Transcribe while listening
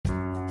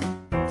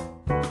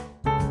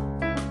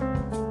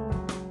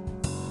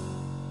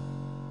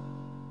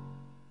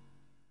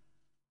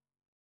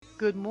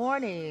good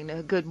morning,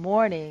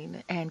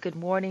 and good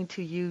morning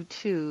to you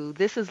too.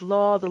 This is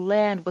Law of the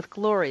Land with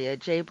Gloria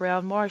J.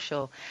 Brown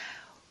Marshall.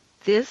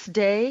 This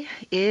day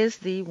is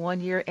the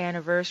 1 year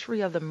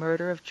anniversary of the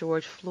murder of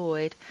George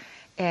Floyd,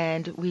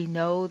 and we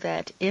know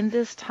that in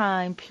this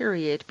time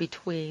period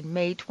between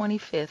May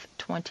 25th,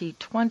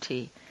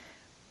 2020,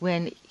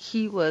 when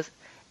he was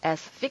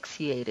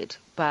asphyxiated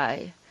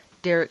by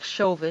Derek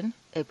Chauvin,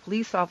 a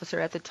police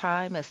officer at the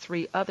time, as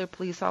three other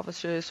police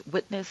officers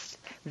witnessed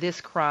this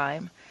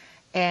crime,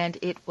 and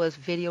it was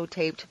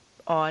videotaped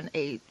on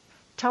a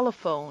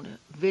telephone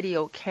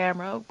video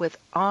camera with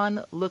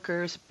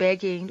onlookers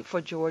begging for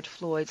George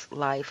Floyd's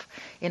life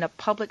in a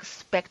public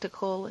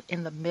spectacle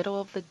in the middle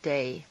of the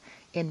day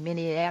in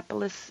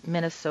Minneapolis,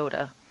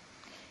 Minnesota.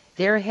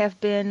 There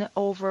have been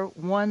over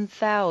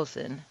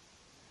 1,000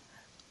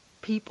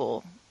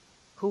 people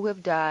who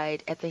have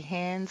died at the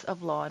hands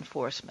of law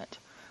enforcement.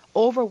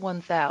 Over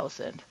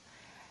 1,000.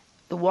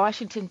 The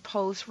Washington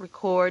Post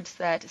records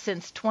that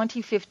since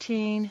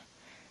 2015,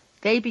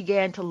 they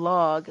began to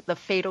log the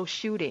fatal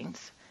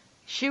shootings.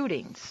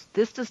 Shootings.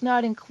 This does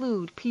not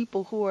include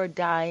people who are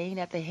dying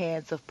at the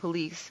hands of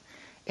police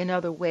in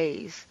other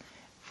ways.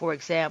 For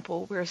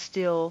example, we're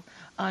still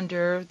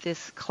under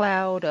this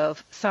cloud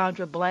of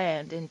Sandra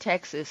Bland in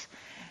Texas.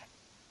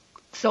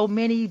 So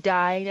many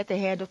dying at the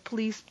hand of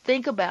police.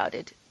 Think about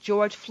it.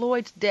 George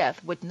Floyd's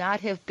death would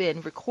not have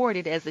been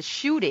recorded as a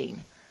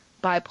shooting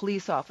by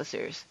police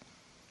officers.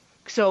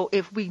 So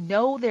if we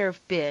know there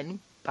have been,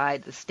 by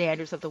the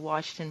standards of the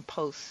Washington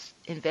Post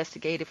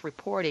investigative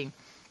reporting,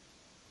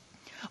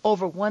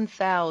 over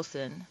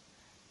 1,000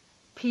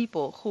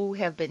 people who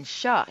have been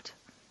shot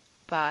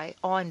by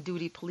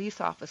on-duty police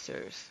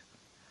officers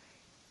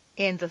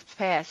in the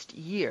past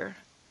year,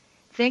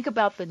 think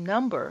about the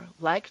number,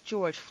 like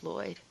George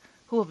Floyd,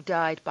 who have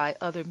died by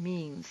other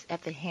means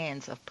at the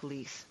hands of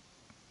police.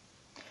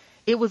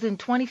 It was in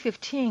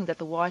 2015 that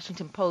the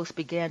Washington Post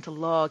began to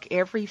log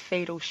every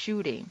fatal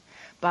shooting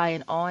by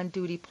an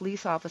on-duty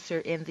police officer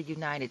in the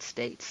United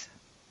States.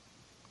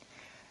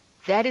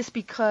 That is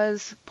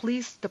because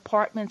police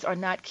departments are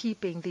not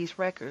keeping these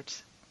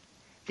records.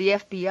 The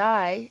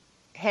FBI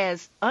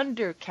has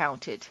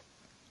undercounted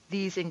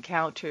these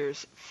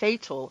encounters,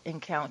 fatal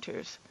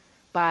encounters,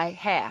 by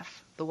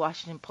half, the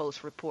Washington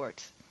Post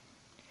reports.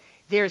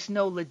 There's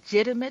no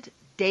legitimate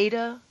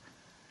data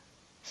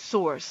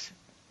source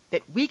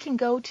that we can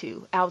go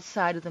to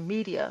outside of the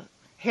media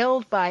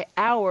held by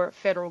our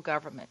federal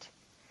government.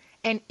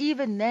 And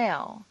even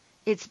now,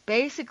 it's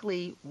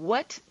basically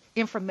what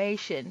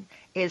information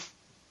is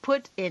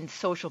put in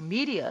social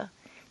media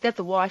that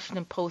the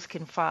Washington Post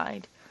can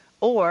find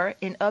or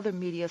in other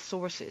media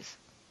sources.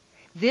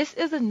 This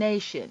is a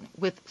nation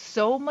with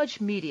so much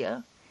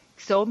media,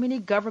 so many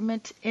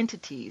government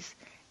entities,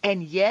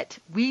 and yet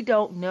we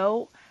don't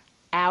know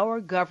our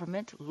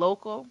government,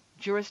 local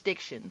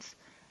jurisdictions,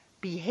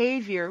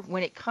 behavior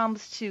when it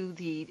comes to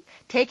the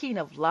taking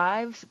of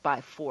lives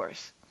by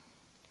force.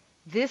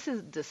 This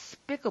is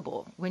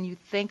despicable when you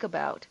think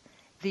about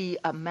the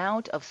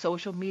amount of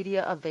social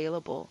media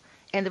available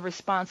and the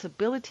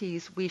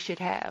responsibilities we should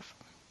have.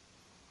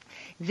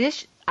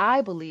 This,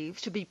 I believe,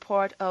 should be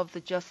part of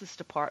the Justice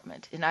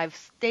Department, and I've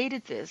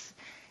stated this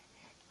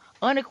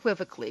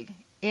unequivocally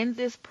in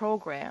this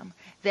program,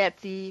 that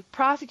the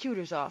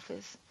prosecutor's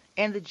office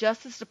and the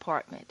Justice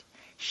Department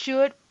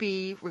should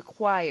be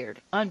required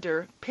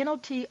under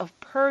penalty of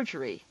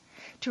perjury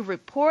to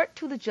report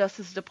to the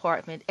Justice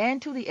Department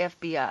and to the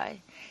FBI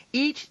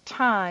each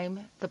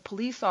time the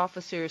police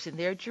officers in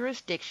their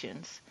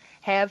jurisdictions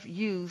have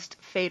used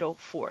fatal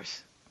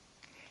force.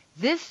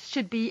 This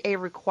should be a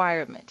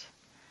requirement,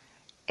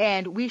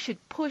 and we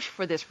should push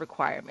for this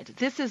requirement.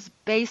 This is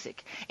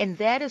basic, and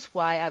that is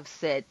why I've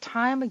said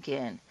time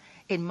again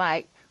in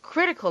my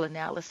critical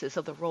analysis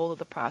of the role of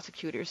the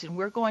prosecutors, and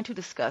we're going to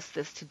discuss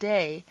this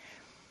today,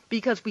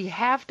 because we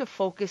have to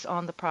focus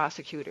on the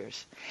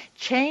prosecutors.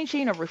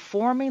 Changing or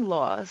reforming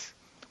laws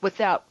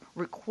without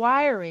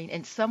requiring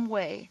in some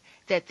way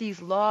that these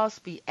laws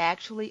be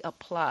actually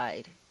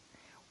applied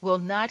will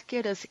not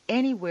get us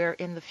anywhere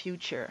in the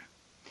future.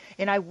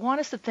 And I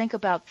want us to think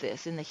about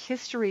this in the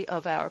history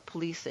of our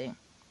policing.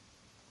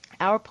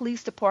 Our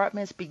police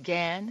departments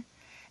began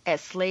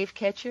as slave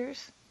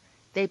catchers.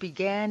 They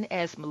began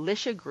as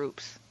militia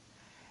groups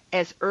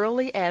as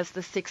early as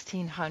the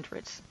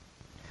 1600s.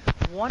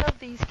 One of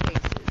these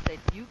cases that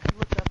you can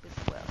look up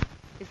as well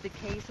is the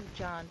case of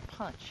John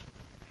Punch.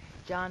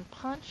 John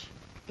Punch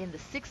in the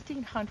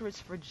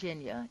 1600s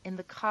Virginia, in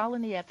the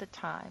colony at the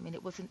time, and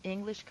it was an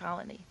English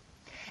colony.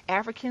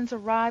 Africans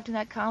arrived in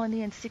that colony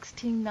in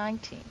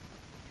 1619.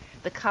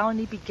 The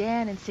colony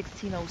began in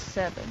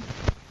 1607.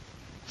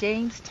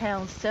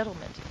 Jamestown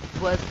settlement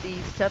was the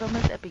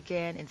settlement that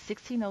began in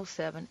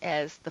 1607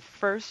 as the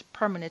first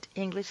permanent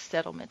English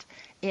settlement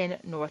in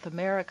North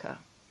America.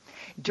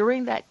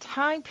 During that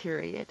time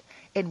period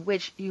in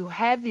which you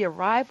had the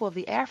arrival of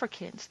the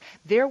Africans,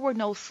 there were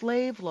no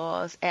slave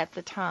laws at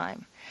the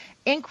time.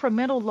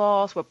 Incremental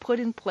laws were put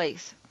in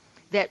place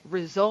that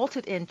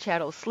resulted in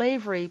chattel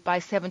slavery by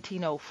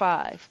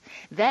 1705.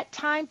 That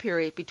time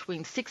period between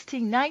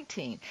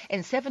 1619 and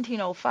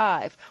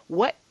 1705,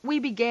 what we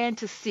began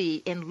to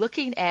see in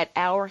looking at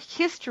our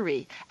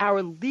history,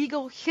 our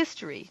legal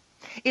history,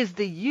 is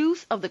the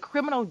use of the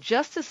criminal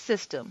justice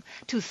system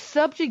to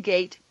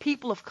subjugate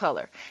people of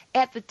color.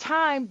 At the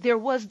time, there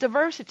was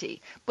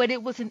diversity, but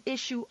it was an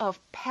issue of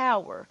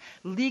power,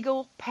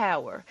 legal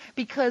power,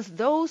 because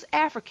those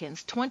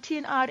Africans, 20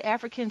 and odd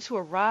Africans who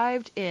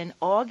arrived in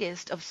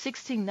August of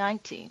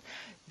 1619,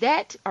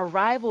 that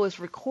arrival is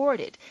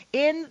recorded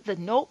in the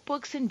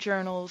notebooks and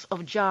journals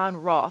of John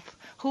Roth,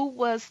 who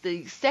was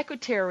the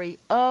secretary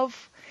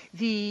of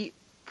the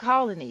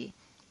colony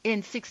in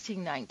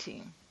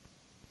 1619.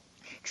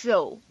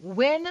 So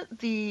when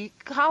the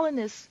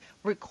colonists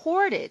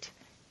recorded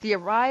the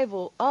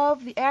arrival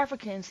of the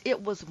Africans,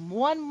 it was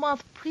 1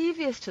 month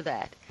previous to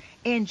that,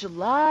 in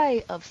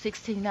July of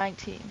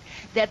 1619,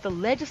 that the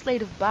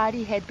legislative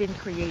body had been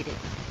created,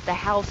 the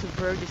House of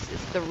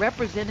Burgesses, the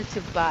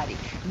representative body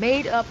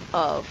made up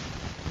of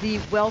the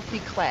wealthy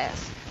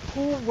class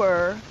who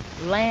were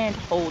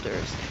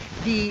landholders.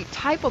 The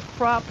type of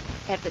crop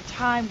at the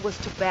time was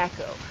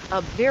tobacco,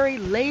 a very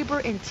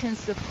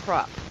labor-intensive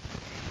crop.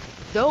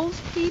 Those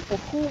people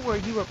who were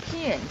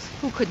Europeans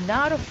who could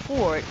not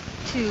afford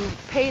to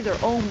pay their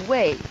own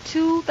way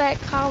to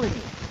that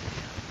colony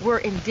were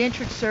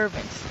indentured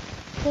servants,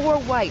 poor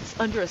whites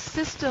under a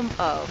system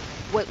of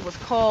what was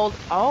called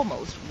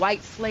almost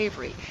white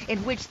slavery,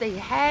 in which they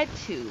had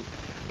to,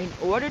 in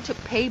order to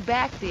pay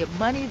back the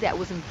money that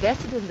was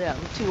invested in them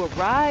to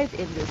arrive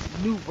in this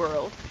new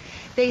world,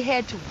 they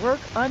had to work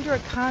under a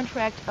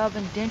contract of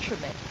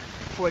indenturement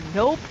for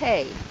no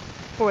pay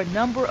for a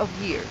number of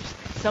years.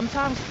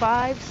 Sometimes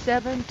 5,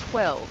 7,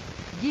 12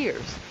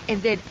 years.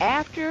 And then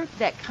after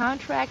that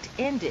contract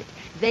ended,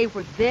 they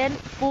were then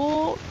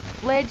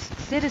full-fledged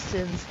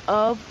citizens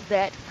of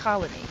that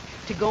colony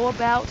to go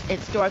about and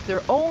start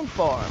their own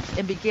farms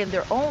and begin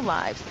their own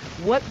lives.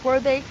 What were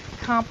they?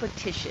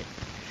 Competition.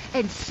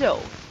 And so,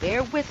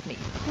 bear with me,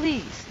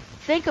 please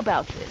think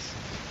about this.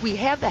 We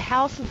have the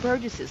House of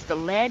Burgesses, the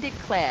landed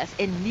class,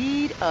 in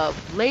need of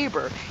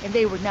labor, and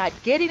they were not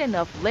getting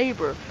enough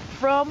labor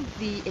from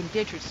the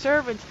indentured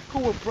servants who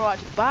were brought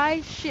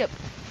by ship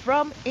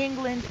from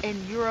England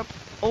and Europe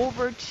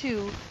over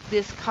to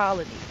this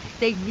colony.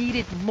 They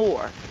needed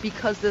more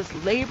because this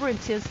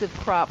labor-intensive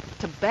crop,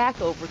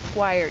 tobacco,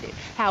 required it.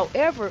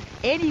 However,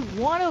 any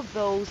one of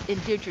those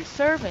indentured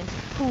servants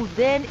who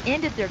then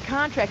ended their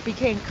contract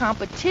became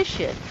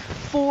competition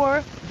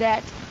for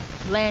that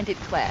landed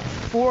class,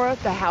 for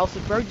the House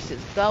of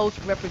Burgesses, those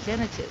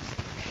representatives.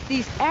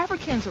 These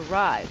Africans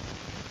arrived.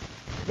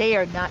 They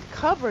are not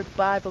covered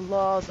by the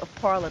laws of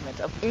Parliament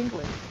of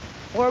England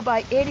or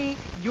by any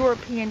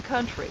European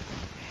country.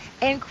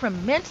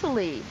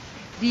 Incrementally,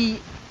 the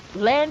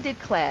landed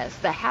class,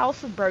 the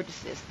House of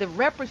Burgesses, the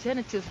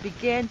representatives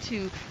began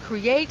to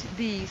create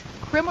these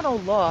criminal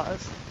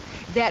laws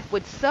that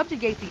would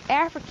subjugate the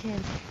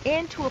Africans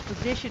into a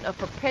position of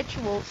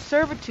perpetual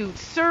servitude,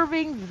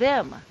 serving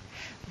them.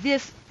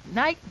 This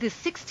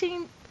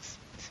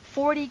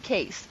 1640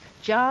 case,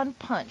 John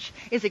Punch,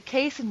 is a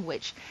case in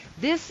which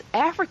this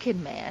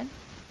African man,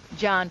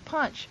 John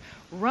Punch,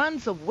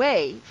 runs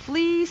away,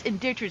 flees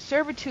indentured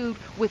servitude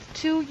with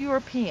 2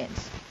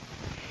 Europeans.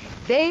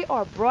 They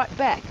are brought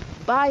back.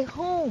 By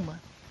whom?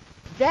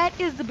 That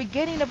is the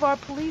beginning of our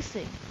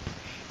policing.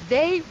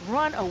 They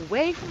run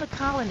away from the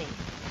colony.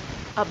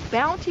 A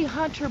bounty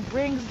hunter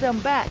brings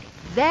them back.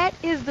 That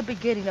is the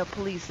beginning of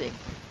policing.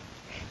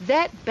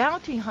 That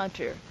bounty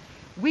hunter,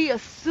 we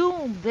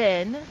assume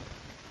then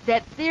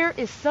that there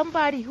is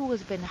somebody who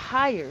has been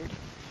hired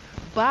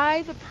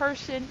by the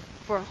person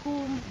for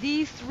whom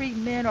these 3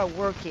 men are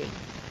working.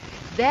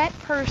 That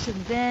person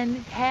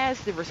then has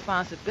the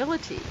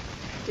responsibility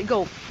to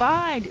go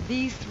find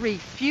these 3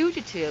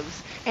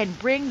 fugitives and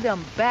bring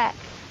them back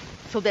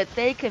so that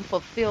they can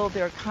fulfill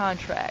their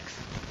contracts.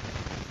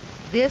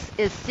 This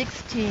is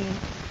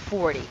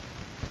 1640.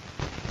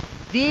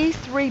 These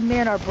 3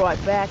 men are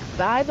brought back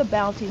by the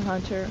bounty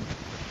hunter,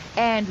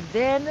 and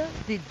then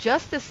the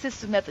justice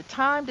system at the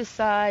time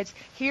decides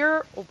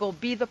here will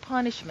be the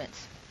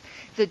punishments.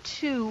 The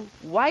 2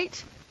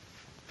 white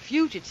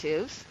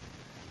fugitives,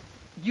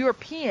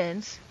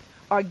 Europeans,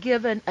 are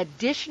given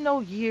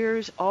additional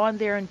years on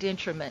their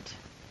indenturement.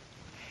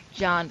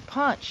 John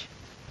Punch,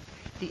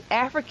 the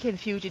African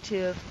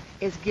fugitive,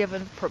 is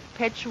given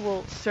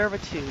perpetual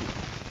servitude.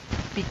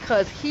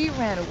 Because he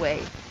ran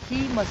away,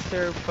 he must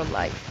serve for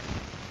life.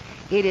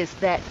 It is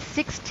that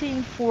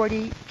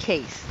 1640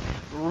 case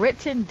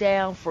written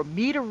down for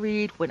me to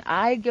read when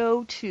I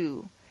go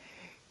to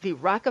the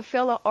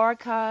Rockefeller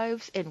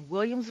Archives in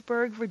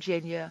Williamsburg,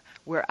 Virginia,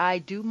 where I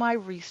do my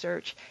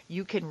research.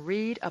 You can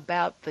read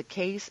about the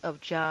case of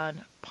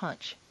John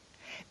Punch.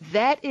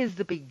 That is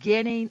the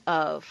beginning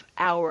of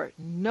our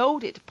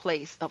noted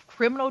place of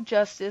criminal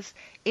justice,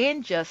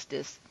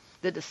 injustice,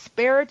 the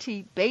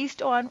disparity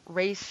based on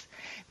race.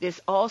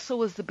 This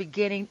also is the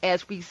beginning,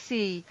 as we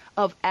see,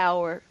 of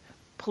our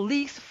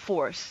police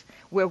force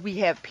where we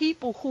have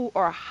people who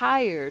are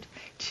hired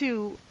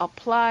to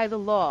apply the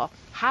law,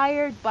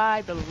 hired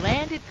by the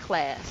landed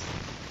class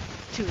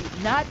to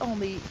not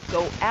only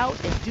go out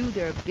and do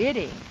their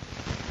bidding,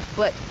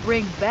 but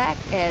bring back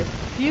as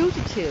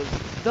fugitives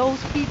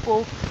those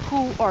people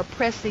who are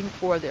pressing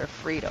for their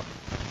freedom.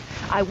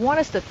 I want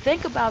us to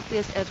think about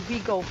this as we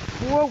go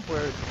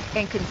forward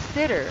and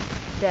consider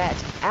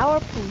that our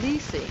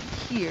policing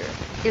here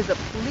is a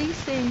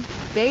policing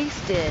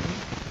based in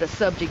the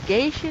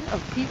subjugation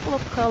of people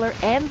of color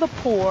and the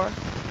poor,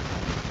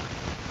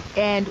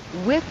 and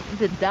with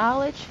the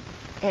knowledge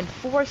and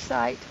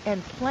foresight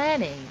and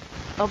planning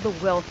of the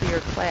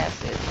wealthier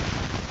classes.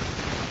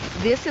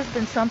 This has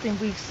been something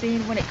we've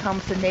seen when it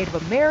comes to Native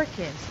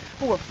Americans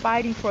who are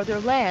fighting for their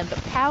land. The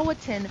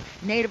Powhatan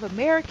Native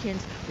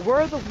Americans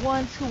were the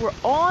ones who were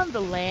on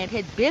the land,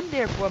 had been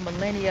there for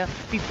millennia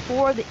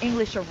before the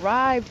English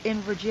arrived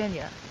in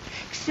Virginia.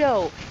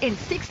 So in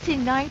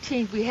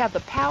 1619, we have the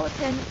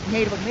Powhatan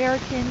Native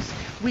Americans,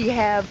 we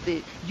have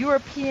the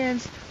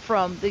Europeans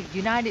from the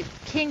United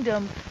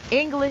Kingdom,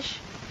 English,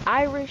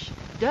 Irish,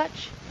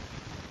 Dutch.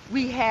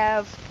 We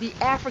have the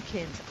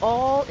Africans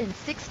all in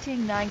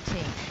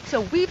 1619. So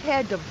we've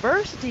had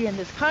diversity in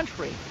this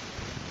country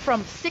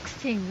from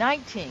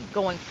 1619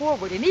 going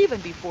forward, and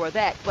even before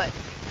that, but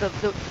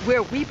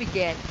where we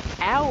began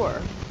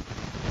our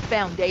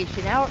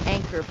foundation, our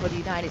anchor for the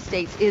United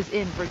States is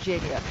in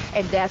Virginia,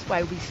 and that's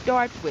why we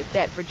start with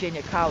that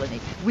Virginia colony.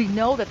 We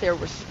know that there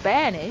were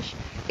Spanish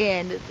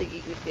in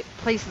the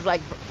places like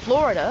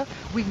Florida.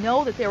 We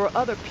know that there were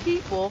other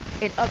people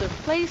in other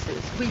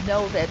places. We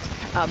know that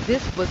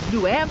this was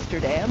New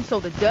Amsterdam,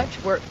 so the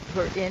Dutch were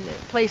in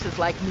places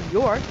like New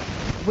York.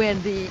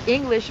 When the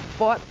English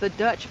fought the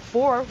Dutch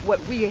for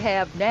what we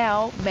have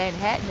now,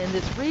 Manhattan in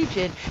this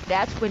region,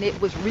 that's when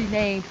it was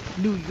renamed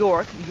New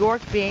York,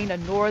 York being a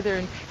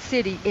northern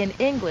city in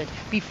England.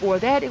 Before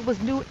that, it was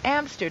New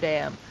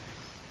Amsterdam.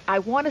 I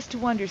want us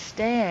to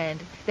understand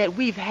that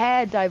we've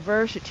had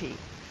diversity.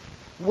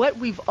 What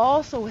we've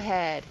also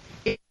had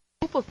is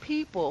a group of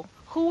people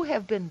who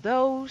have been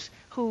those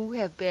who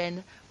have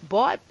been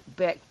bought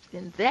back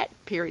in that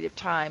period of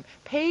time,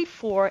 paid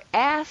for,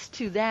 asked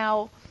to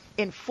now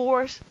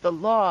enforce the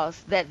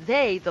laws that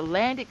they, the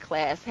landed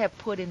class, have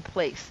put in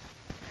place.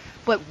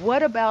 But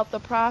what about the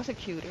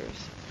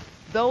prosecutors?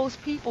 Those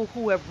people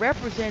who have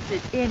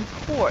represented in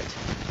court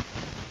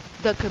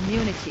the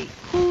community.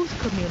 Whose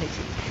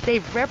community?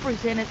 They've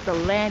represented the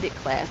landed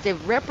class.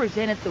 They've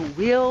represented the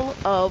will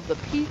of the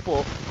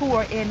people who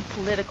are in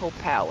political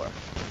power.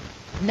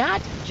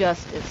 Not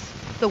justice,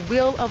 the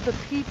will of the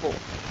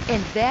people.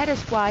 And that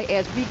is why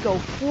as we go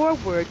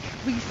forward,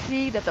 we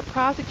see that the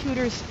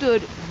prosecutors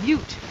stood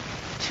mute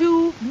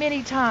too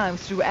many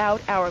times throughout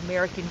our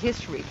American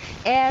history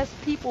as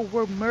people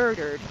were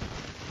murdered,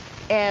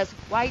 as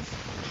whites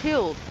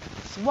killed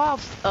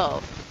swaths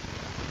of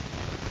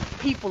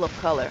people of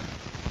color.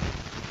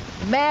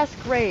 Mass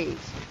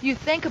graves. You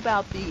think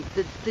about the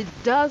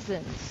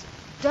dozens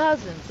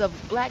of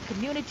black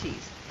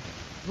communities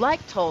like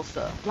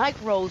Tulsa, like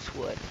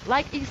Rosewood,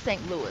 like East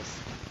St.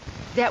 Louis,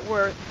 that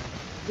were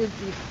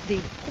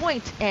the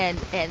point and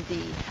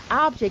the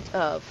object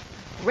of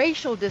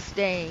racial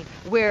disdain,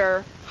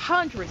 where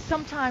hundreds,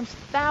 sometimes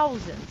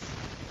thousands,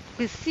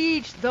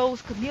 besieged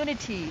those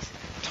communities,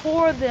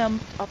 tore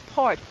them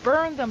apart,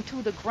 burned them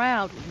to the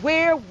ground.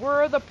 Where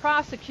were the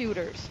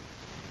prosecutors?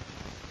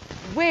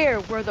 Where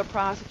were the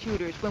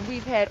prosecutors when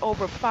we've had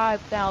over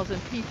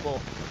 5,000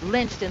 people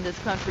lynched in this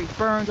country,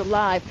 burned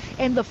alive?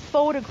 And the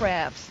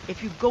photographs,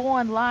 if you go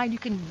online, you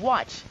can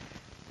watch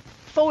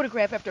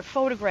photograph after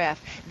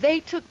photograph. They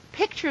took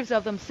pictures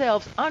of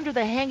themselves under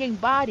the hanging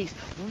bodies.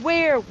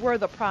 Where were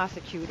the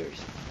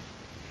prosecutors?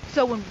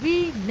 So when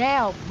we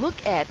now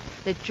look at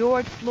the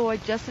George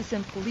Floyd Justice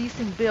and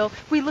Policing Bill,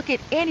 we look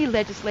at any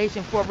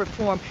legislation for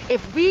reform.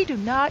 If we do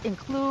not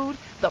include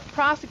the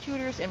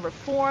prosecutors and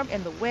reform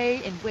in the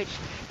way in which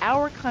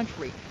our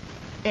country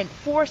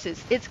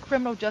enforces its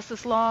criminal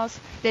justice laws,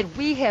 then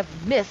we have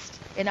missed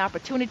an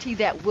opportunity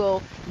that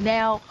will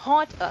now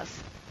haunt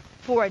us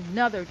for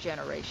another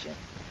generation.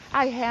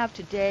 I have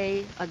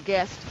today a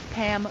guest,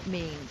 Pam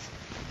Means,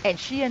 and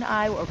she and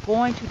I are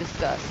going to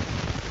discuss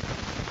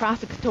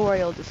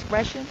prosecutorial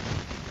discretion,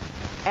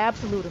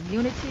 absolute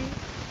immunity,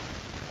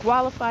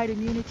 qualified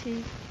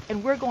immunity,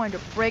 and we're going to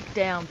break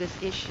down this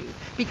issue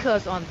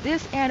because on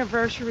this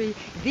anniversary,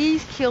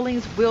 these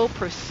killings will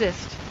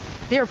persist.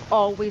 There have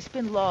always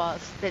been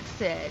laws that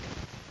said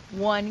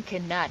one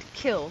cannot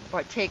kill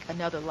or take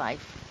another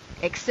life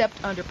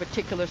except under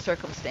particular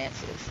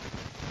circumstances.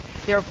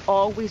 There have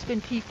always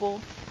been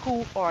people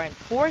who are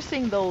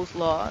enforcing those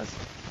laws,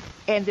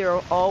 and there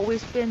have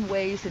always been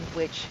ways in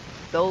which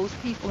those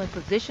people in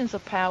positions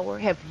of power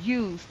have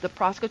used the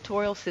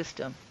prosecutorial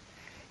system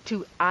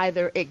to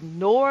either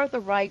ignore the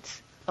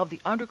rights of the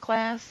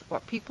underclass or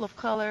people of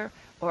color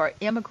or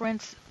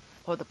immigrants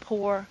or the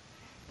poor,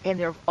 and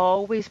there have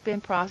always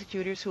been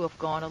prosecutors who have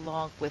gone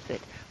along with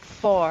it.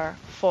 Far,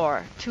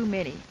 far too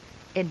many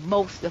in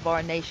most of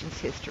our nation's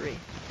history.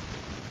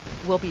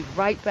 We'll be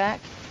right back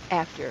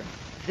after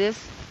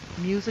this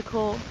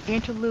musical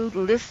interlude.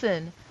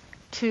 Listen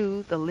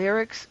to the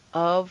lyrics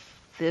of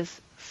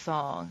this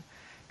song.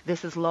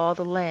 This is Law of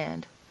the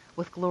Land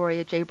with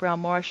Gloria J. Brown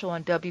Marshall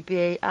on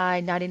WBAI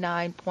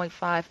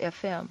 99.5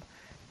 FM,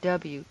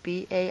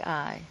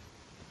 WBAI.org.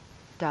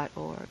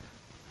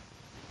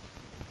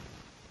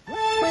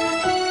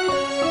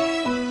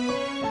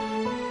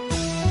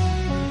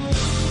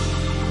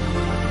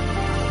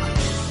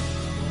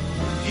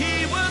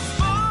 He was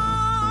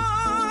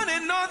born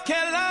in North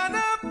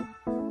Carolina.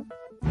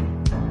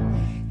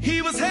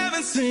 He was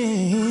heaven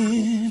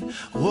sent.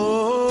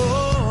 Whoa.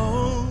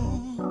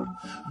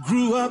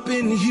 Grew up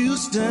in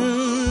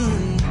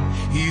Houston.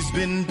 He's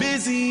been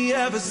busy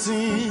ever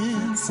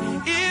since.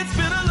 It's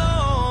been a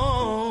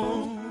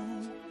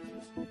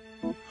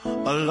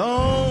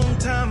long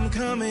time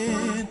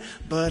coming,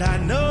 but I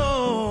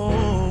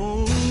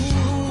know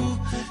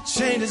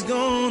change is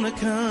gonna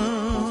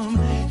come.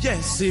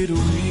 Yes, it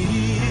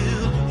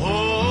will.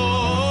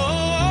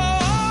 Oh,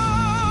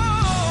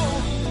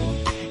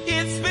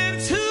 it's been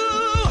too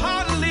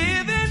hard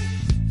living,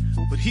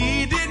 but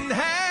he didn't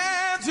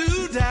have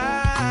to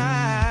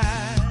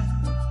die.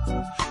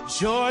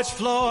 George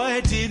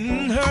Floyd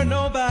didn't hurt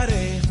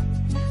nobody.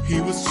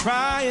 He was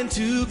trying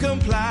to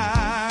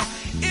comply.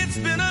 It's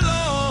been a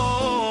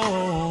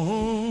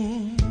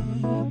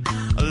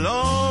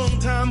long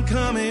time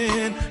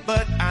coming,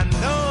 but I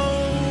know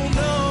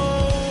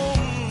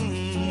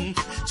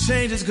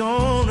change is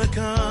gonna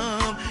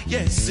come.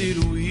 Yes, it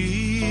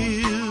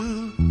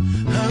will.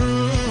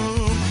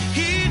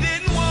 He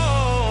didn't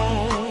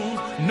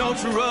want no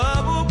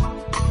trouble.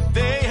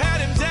 They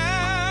had him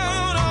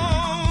down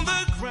on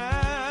the ground.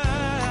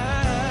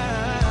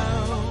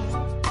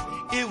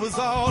 It was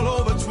all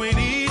over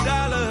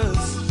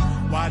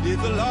 $20. Why did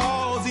the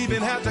laws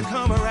even have to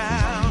come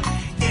around?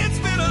 It's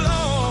been a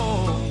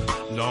long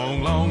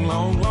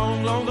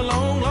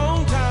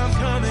time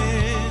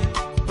coming.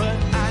 But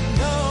I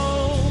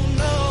know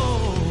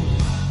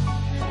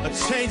a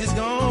change is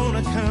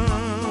gonna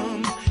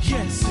come.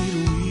 Yes, it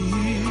will.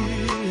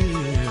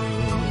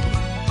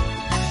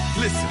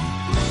 Listen,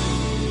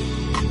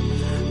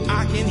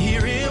 I can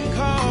hear him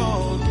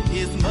call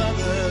his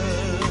mother,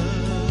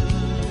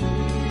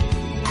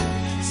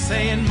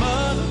 saying,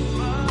 "Mother,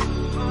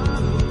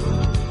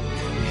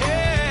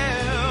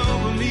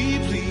 help me,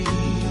 please."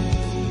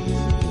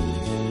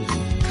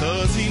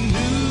 'Cause he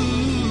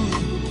knew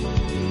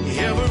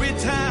every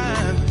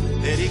time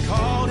that he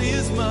called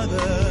his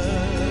mother,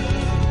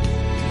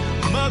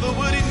 mother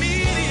would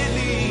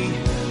immediately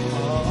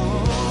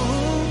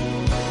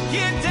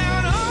get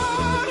down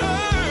on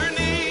her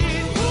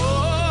knees. Oh,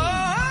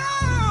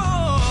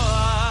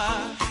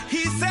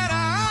 he said,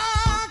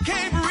 "I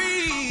can't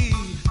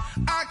breathe,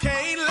 I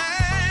can't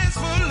last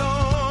for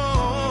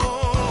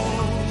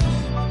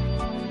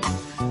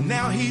long."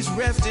 Now he's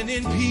resting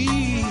in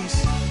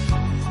peace.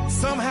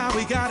 Somehow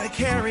we gotta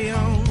carry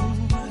on.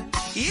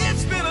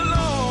 It's been a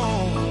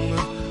long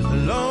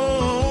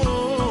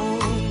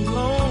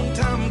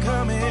time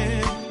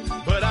coming,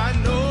 but I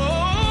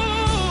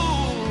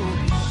know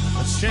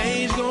a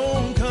change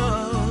gonna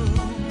come.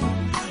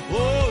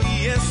 Oh,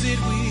 yes, it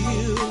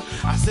will.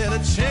 I said a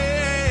change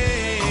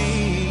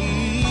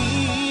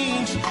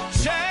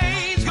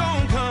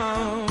gonna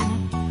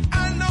come.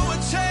 I know a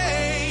change.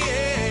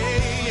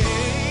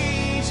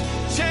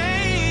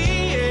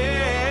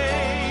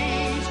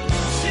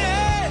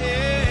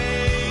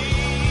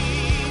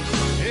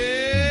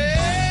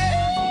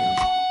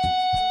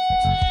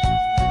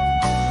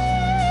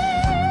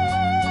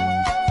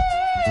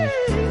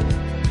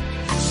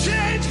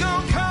 Change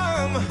gonna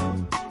come.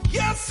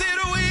 Yes, it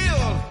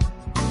will.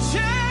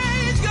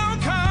 Change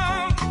gonna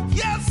come.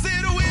 Yes,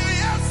 it will.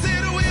 Yes,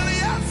 it will.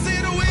 Yes,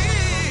 it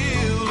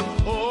will.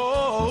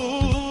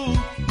 Oh,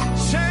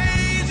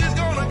 change is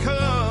gonna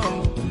come.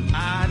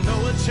 I know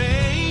a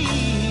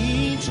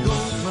change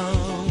gonna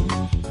come.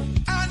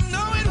 I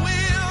know it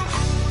will.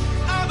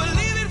 I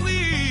believe it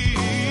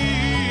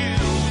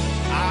will.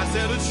 I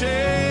said a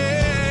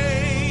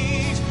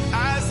change.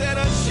 I said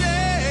a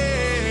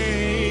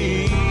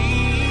change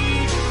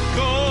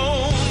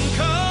gonna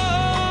come.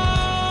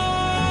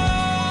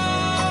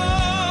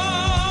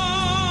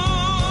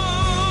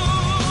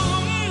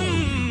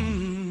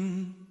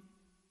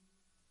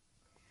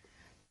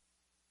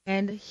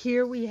 And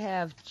here we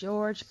have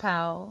George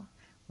Powell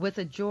with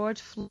a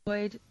George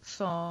Floyd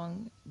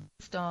song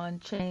based on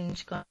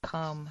Change Gonna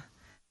Come.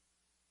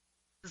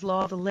 This is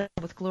Law of the Land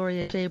with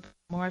Gloria J.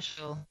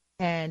 Marshall.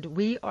 And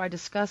we are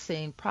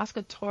discussing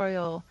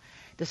prosecutorial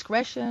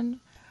discretion,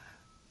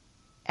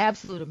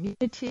 absolute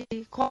immunity,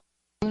 qualified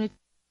immunity.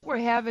 What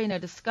we're having a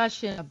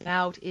discussion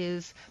about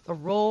is the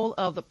role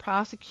of the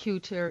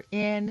prosecutor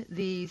in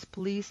these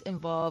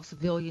police-involved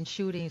civilian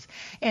shootings.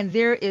 And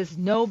there is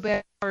no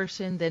better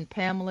person than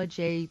Pamela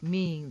J.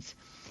 Means.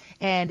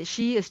 and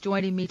she is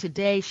joining me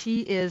today.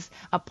 She is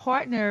a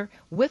partner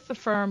with the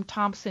firm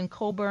Thompson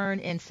Coburn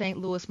in St.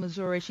 Louis,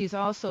 Missouri. She's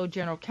also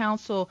general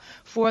counsel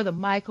for the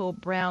Michael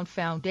Brown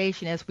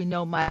Foundation. As we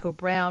know, Michael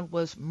Brown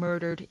was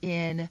murdered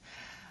in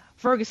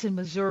Ferguson,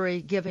 Missouri,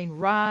 giving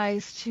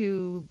rise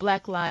to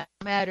Black Lives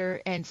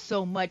Matter and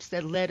so much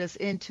that led us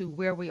into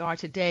where we are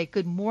today.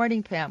 Good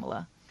morning,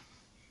 Pamela.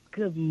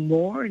 Good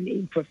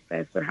morning,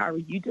 Professor. How are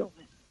you doing?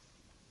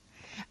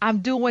 I'm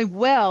doing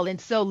well,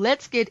 and so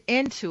let's get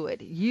into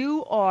it.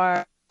 You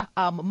are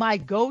my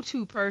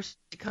go-to person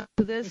to come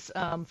to this.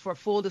 For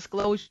full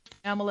disclosure,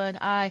 Pamela and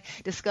I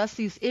discuss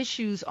these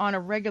issues on a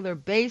regular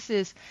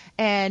basis,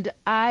 and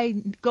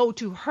I go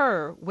to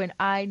her when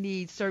I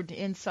need certain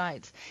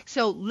insights.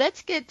 So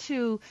let's get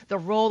to the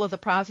role of the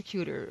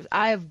prosecutors.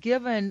 I have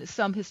given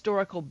some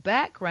historical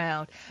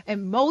background,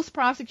 and most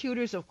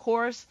prosecutors, of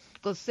course,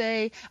 will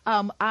say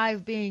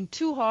I've been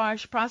too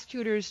harsh.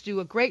 Prosecutors do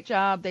a great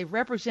job. They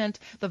represent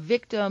the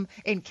victim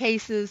in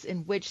cases in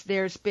which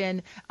there's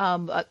been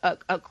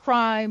a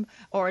crime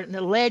or an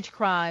alleged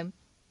crime,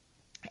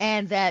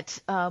 and that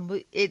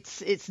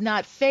it's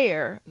not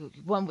fair,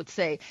 one would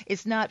say,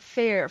 it's not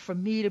fair for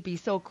me to be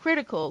so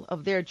critical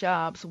of their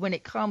jobs when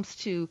it comes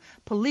to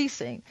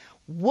policing.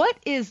 What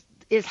is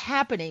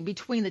happening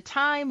between the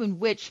time in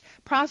which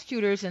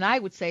prosecutors, and I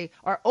would say,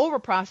 are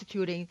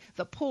over-prosecuting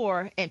the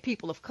poor and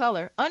people of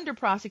color,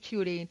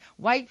 under-prosecuting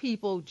white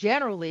people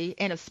generally,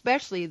 and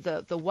especially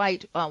the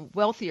white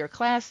wealthier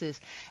classes?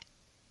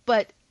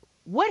 But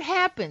what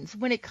happens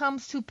when it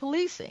comes to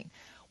policing?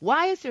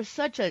 Why is there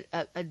such a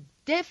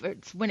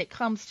difference when it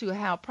comes to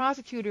how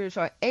prosecutors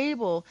are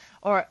able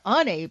or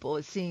unable,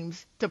 it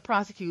seems, to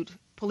prosecute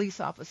police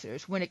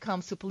officers when it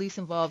comes to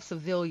police-involved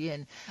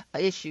civilian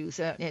issues,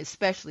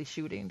 especially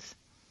shootings?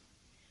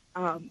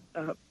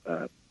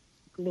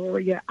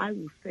 Gloria, I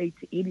will say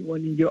to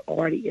anyone in your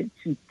audience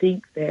who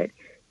thinks that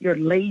your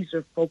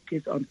laser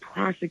focus on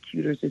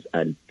prosecutors is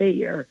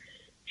unfair,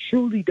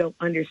 truly don't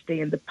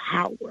understand the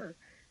power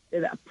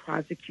that a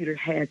prosecutor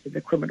has in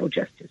the criminal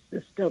justice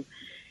system.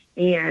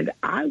 And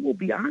I will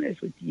be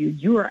honest with you,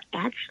 you are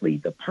actually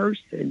the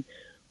person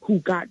who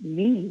got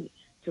me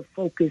to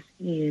focus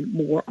in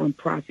more on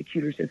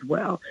prosecutors as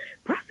well.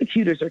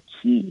 Prosecutors are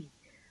key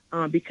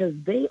because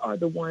they are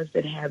the ones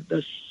that have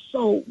the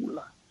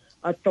sole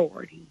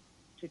authority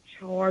to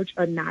charge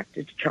or not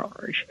to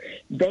charge.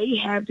 They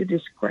have the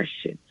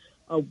discretion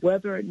of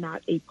whether or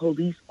not a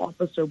police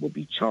officer will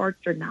be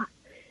charged or not.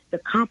 The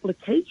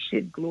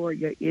complication,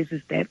 Gloria, is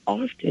that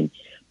often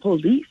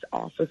police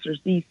officers,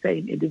 these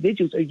same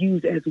individuals, are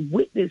used as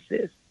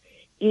witnesses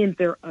in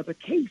their other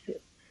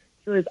cases.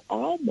 So it's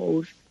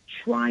almost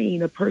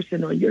trying a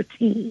person on your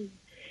team.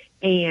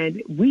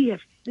 And we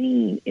have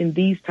seen in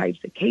these types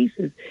of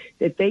cases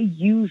that they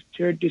use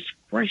their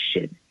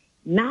discretion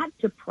not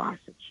to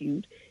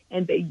prosecute,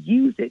 and they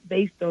use it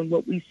based on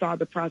what we saw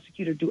the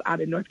prosecutor do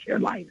out in North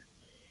Carolina.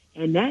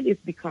 And that is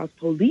because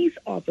police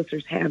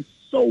officers have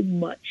so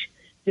much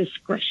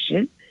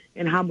discretion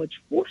and how much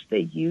force they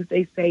use.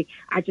 They say,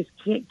 I just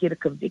can't get a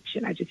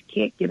conviction. I just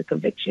can't get a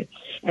conviction.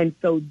 And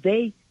so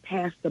they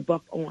pass the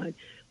buck on.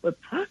 But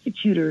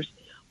prosecutors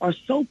are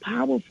so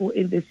powerful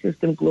in this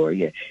system,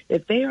 Gloria,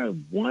 that they are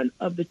one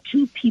of the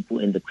two people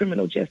in the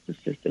criminal justice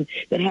system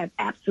that have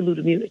absolute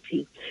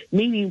immunity,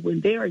 meaning when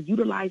they are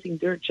utilizing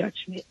their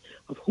judgment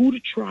of who to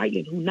try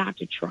and who not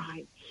to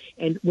try,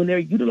 and when they're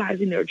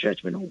utilizing their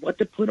judgment on what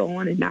to put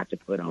on and not to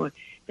put on,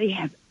 they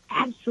have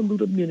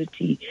absolute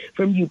immunity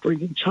from you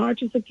bringing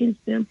charges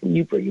against them, from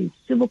you bringing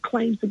civil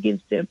claims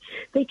against them.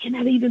 They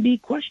cannot even be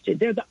questioned.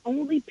 They're the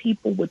only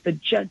people with the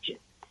judges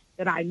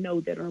that I know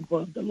that are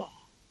above the law.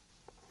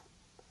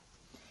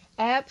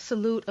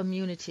 Absolute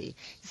immunity.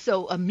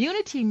 So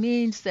immunity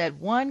means that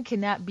one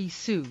cannot be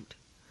sued.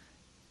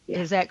 Yeah.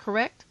 Is that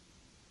correct?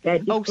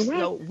 That is correct.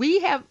 So we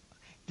have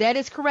That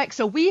is correct.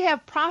 So we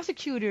have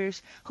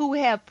prosecutors who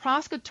have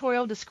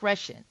prosecutorial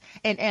discretion.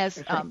 And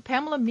as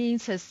Pamela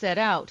Means has set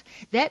out,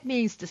 that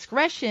means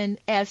discretion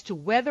as to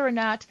whether or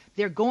not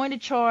they're going to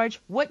charge,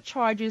 what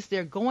charges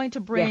they're going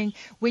to bring. Yes.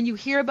 When you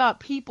hear about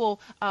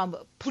people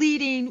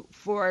pleading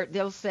for,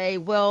 they'll say,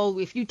 well,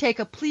 if you take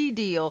a plea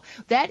deal,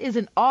 that is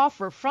an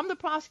offer from the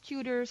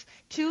prosecutors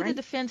to the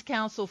defense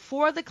counsel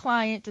for the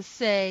client to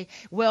say,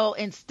 well,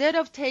 instead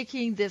of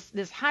taking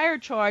this higher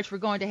charge, we're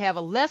going to have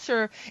a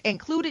lesser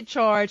included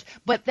charge,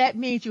 but that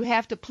means you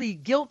have to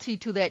plead guilty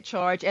to that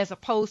charge as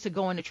opposed to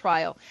going to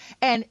trial.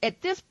 And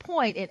at this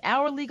point in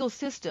our legal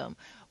system,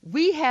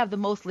 we have the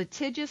most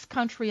litigious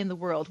country in the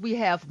world. We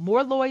have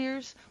more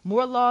lawyers,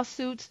 more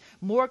lawsuits,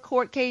 more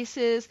court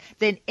cases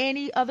than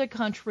any other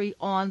country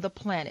on the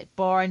planet,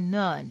 bar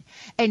none.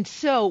 And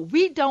so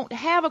we don't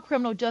have a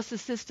criminal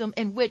justice system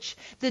in which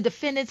the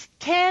defendants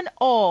can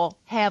all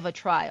have a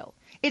trial.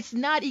 It's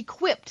not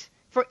equipped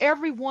for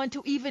everyone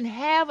to even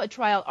have a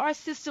trial. Our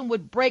system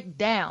would break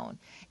down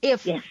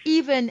if Yes.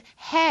 even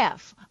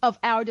half of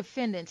our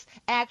defendants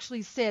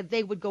actually said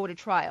they would go to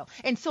trial.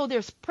 And so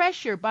there's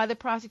pressure by the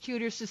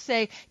prosecutors to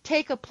say,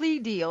 take a plea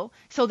deal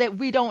so that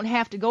we don't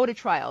have to go to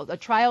trial. A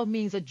trial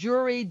means a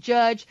jury,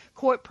 judge,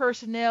 court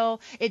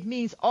personnel. It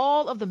means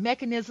all of the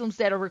mechanisms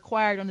that are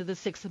required under the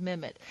Sixth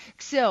Amendment.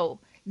 So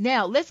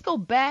now, let's go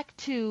back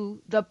to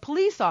the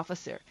police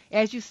officer.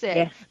 As you said,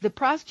 Yes. the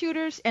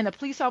prosecutors and the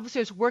police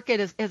officers work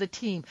as a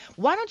team.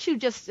 Why don't you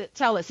just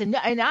tell us? And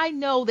I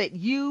know that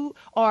you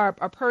are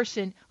a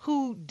person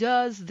who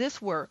does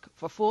this work,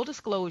 for full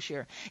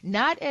disclosure,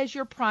 not as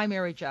your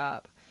primary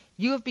job.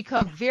 You have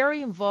become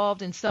very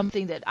involved in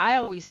something that I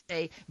always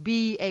say,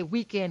 be a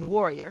weekend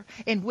warrior,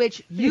 in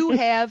which you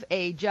have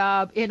a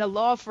job in a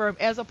law firm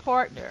as a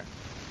partner.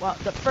 Well,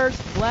 the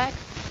first black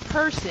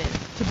person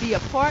to be a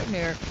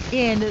partner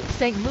in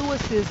St.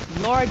 Louis's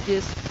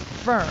largest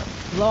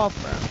law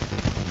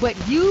firm. But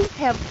you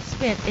have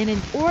spent an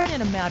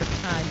inordinate amount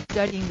of time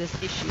studying this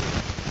issue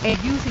and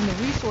using the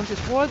resources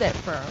for that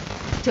firm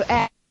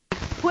to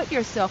put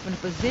yourself in a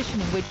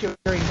position in which you're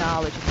very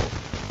knowledgeable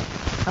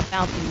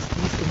about these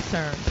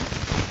concerns.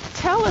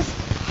 Tell us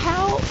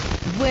how,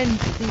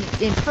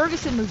 in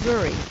Ferguson,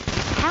 Missouri,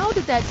 how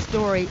did that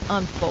story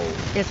unfold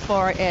as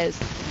far as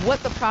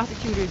what the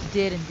prosecutors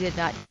did and did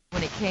not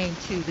when it came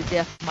to the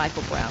death of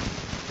Michael Brown?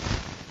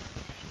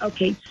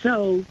 Okay,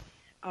 so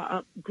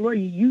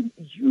Gloria,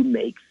 you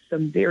make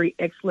some very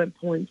excellent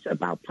points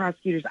about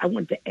prosecutors. I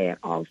want to add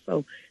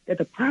also that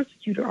the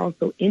prosecutor,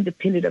 also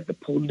independent of the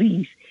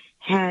police,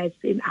 has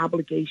an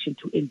obligation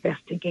to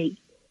investigate,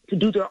 to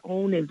do their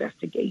own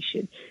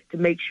investigation, to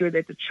make sure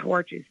that the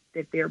charges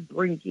that they're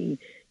bringing,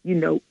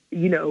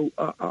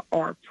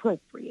 are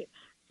appropriate.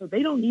 So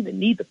they don't even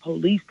need the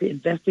police to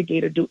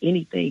investigate or do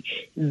anything.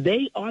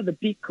 They are the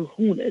big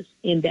kahunas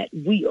in that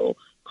wheel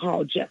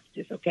called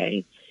justice,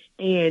 okay?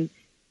 And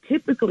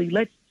typically,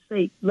 let's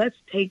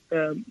take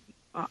the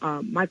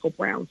Michael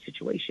Brown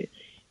situation.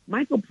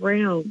 Michael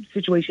Brown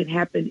situation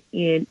happened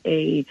in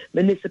a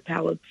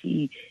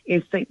municipality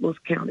in St. Louis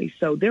County.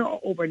 So there are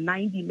over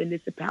 90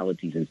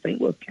 municipalities in St.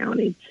 Louis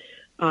County.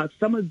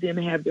 Some of them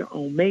have their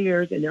own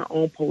mayors and their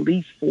own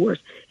police force,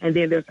 and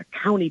then there's a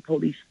county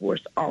police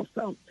force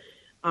also.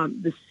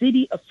 The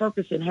city of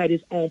Ferguson had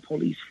its own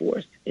police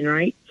force,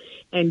 right?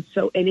 And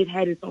it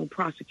had its own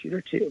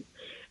prosecutor too.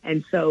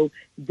 And so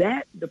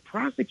the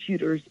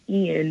prosecutors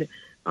in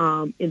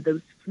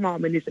those small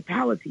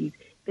municipalities,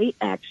 they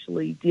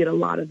actually did a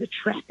lot of the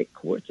traffic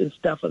courts and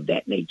stuff of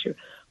that nature.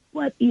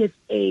 But if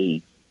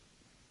a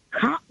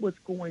cop was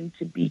going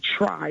to be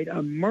tried,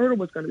 a murder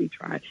was going to be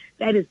tried,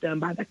 that is done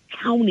by the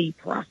county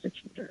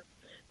prosecutor,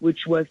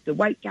 which was the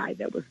white guy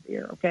that was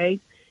there, okay?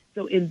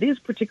 So in this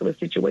particular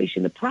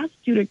situation, the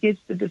prosecutor gets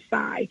to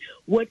decide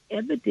what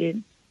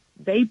evidence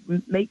they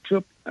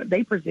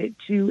present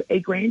to a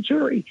grand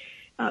jury.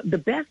 The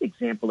best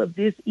example of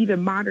this,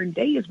 even modern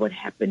day, is what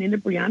happened in the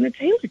Breonna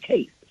Taylor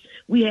case.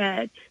 We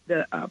had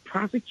the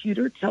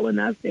prosecutor telling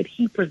us that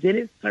he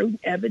presented certain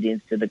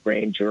evidence to the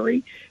grand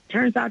jury.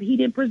 Turns out he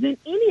didn't present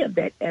any of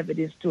that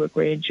evidence to a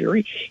grand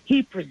jury.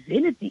 He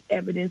presented the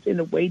evidence in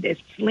a way that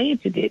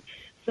slanted it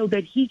so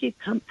that he could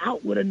come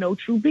out with a no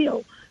true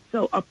bill.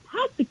 So a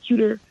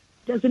prosecutor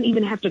doesn't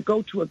even have to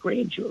go to a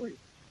grand jury.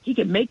 He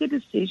can make a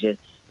decision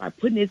by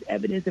putting his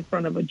evidence in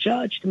front of a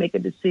judge to make a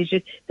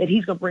decision that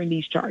he's going to bring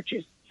these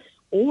charges.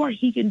 Or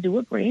he can do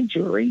a grand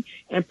jury,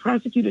 and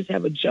prosecutors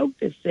have a joke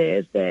that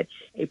says that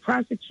a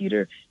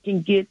prosecutor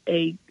can get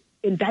a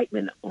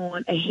indictment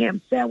on a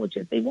ham sandwich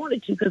if they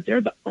wanted to, because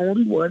they're the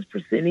only ones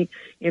presenting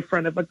in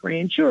front of a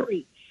grand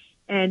jury.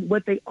 And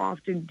what they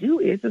often do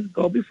is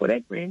go before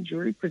that grand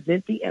jury,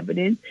 present the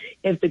evidence.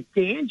 If the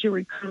grand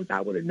jury comes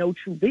out with a no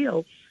true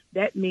bill,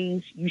 that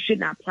means you should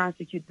not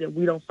prosecute them.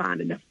 We don't find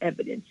enough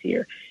evidence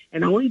here.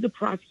 And only the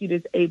prosecutor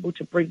is able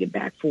to bring it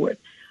back forth.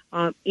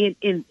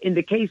 In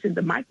the case, in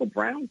the Michael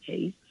Brown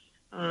case,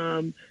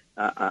 the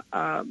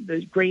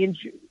grand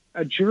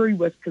jury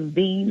was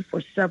convened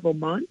for several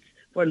months,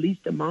 for at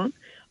least a month.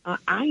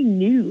 I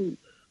knew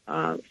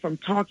from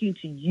talking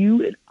to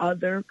you and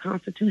other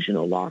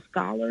constitutional law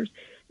scholars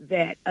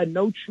that a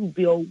no true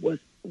bill was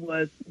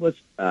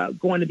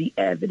going to be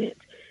evident.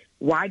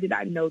 Why did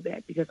I know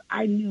that? Because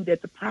I knew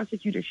that the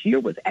prosecutor here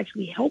was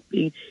actually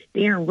helping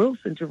Darren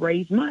Wilson to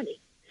raise money.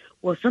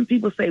 Well, some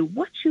people say,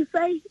 what you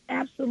say?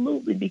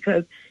 Absolutely,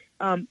 because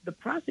the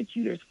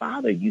prosecutor's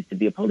father used to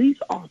be a police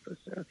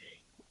officer,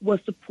 was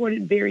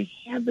supported very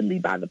heavily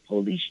by the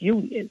police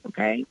union,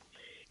 okay?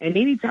 And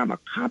anytime a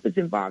cop is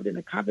involved in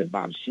a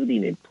cop-involved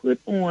shooting and put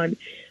on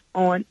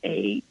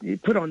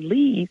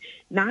leave,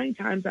 9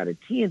 times out of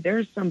 10,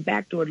 there's some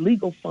backdoor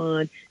legal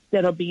funds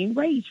that are being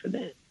raised for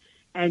them.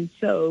 And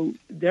so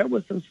there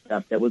was some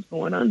stuff that was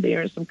going on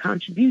there and some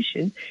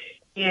contributions.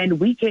 And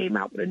we came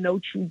out with a no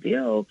true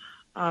bill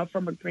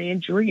from a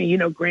grand jury.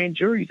 And, grand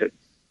juries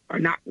are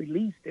not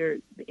released.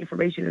 The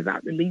information is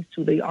not released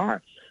who they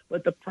are.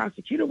 but the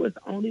prosecutor was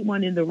the only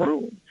one in the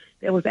room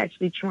that was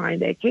actually trying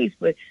that case.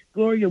 But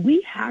Gloria,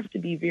 we have to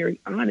be very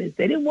honest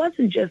that it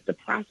wasn't just the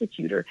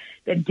prosecutor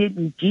that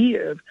didn't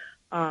give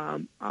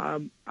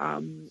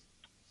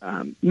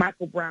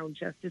Michael Brown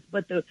justice,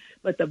 but the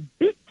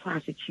big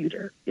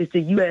prosecutor is the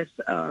U.S.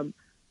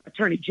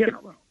 Attorney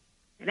General,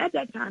 and at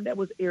that time that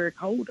was Eric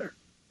Holder.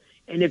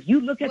 And if you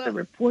look at the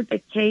report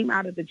that came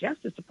out of the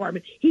Justice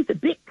Department, he's a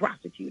big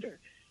prosecutor.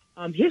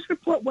 His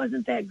report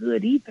wasn't that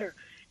good either.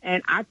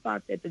 And I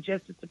thought that the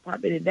Justice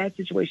Department in that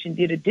situation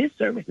did a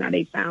disservice. Now,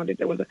 they found that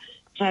there was a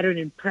pattern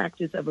and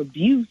practice of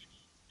abuse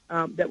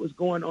that was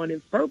going on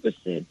in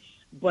Ferguson,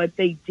 but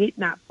they did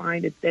not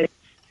find that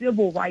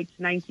civil rights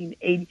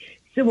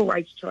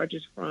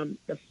charges from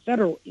the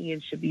federal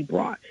end should be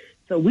brought.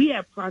 So we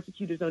have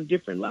prosecutors on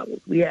different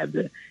levels. We have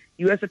the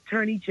U.S.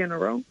 Attorney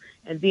General,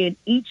 and then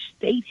each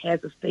state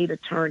has a state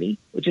attorney,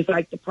 which is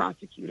like the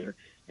prosecutor,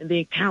 and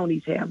then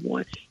counties have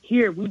one.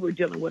 Here, we were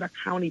dealing with a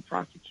county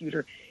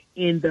prosecutor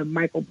in the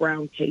Michael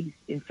Brown case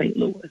in St.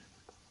 Louis.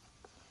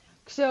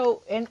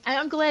 So, and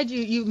I'm glad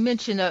you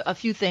mentioned a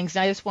few things,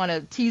 and I just want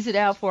to tease it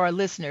out for our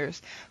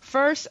listeners.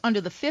 First,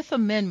 under the Fifth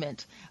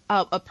Amendment,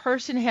 a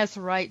person has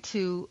the right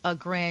to a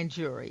grand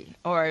jury,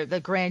 or the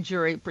grand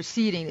jury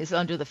proceeding is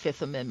under the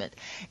Fifth Amendment.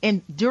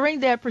 And during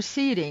that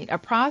proceeding, a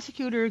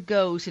prosecutor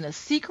goes in a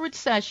secret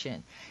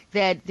session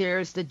that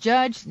there's the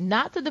judge,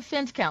 not the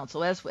defense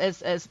counsel, as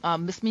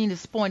Ms. Mean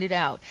has pointed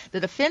out.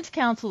 The defense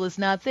counsel is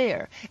not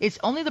there. It's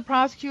only the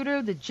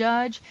prosecutor, the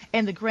judge,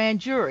 and the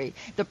grand jury.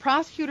 The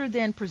prosecutor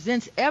then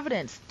presents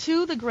evidence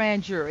to the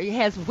grand jury,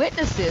 has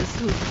witnesses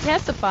who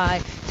testify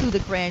to the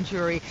grand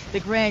jury.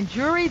 The grand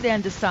jury then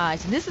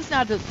decides, and this is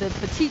not the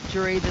petite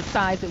jury, the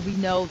size that we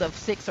know of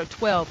 6 or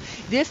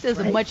 12. This is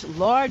a much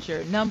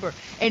larger number.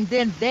 And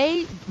then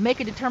they make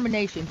a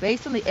determination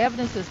based on the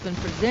evidence that's been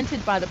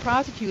presented by the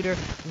prosecutor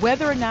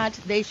whether or not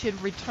they should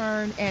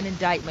return an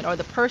indictment, or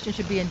the person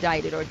should be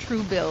indicted, or a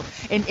true bill.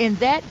 And in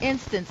that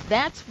instance,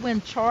 that's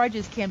when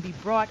charges can be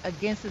brought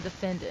against the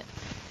defendant.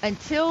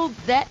 Until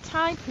that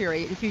time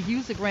period, if you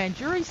use the grand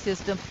jury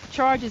system,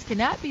 charges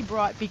cannot be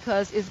brought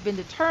because it's been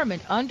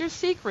determined under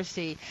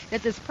secrecy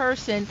that this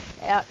person,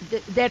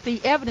 that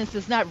the evidence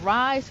does not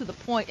rise to the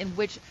point in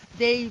which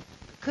they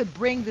could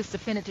bring this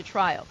defendant to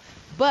trial.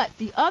 But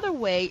the other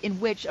way in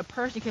which a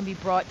person can be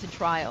brought to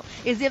trial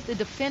is if the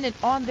defendant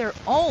on their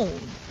own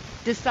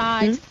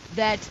decides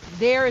that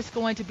there is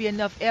going to be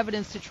enough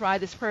evidence to try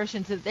this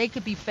person so that they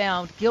could be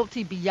found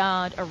guilty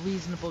beyond a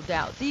reasonable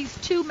doubt. These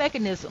two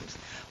mechanisms.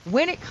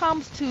 When it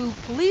comes to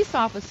police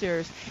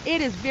officers,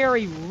 it is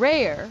very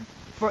rare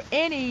for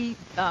any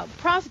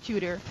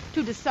prosecutor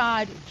to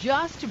decide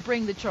just to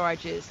bring the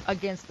charges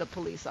against the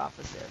police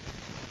officer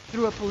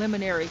through a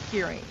preliminary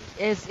hearing.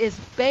 It's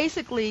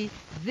basically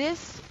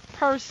this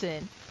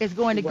person is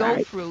going to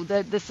go through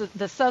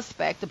the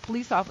suspect, the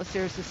police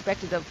officer is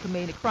suspected of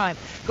committing a crime,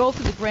 go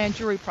through the grand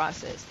jury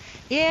process.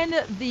 In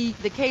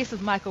the case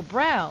of Michael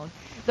Brown,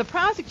 the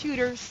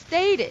prosecutor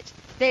stated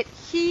that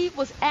he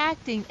was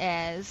acting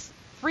as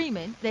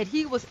Freeman, that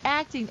he was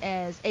acting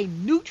as a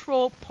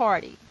neutral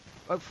party,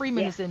 or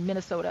Freeman is in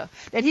Minnesota,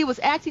 that he was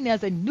acting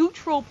as a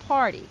neutral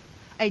party.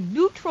 A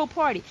neutral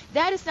party.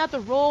 That is not the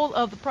role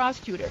of the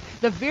prosecutor.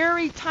 The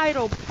very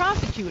title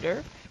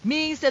prosecutor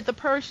means that the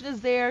person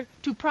is there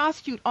to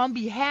prosecute on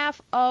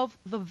behalf of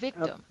the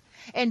victim.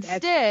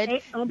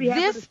 Instead, on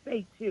behalf of the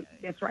state too.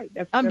 That's right.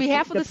 On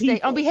behalf of the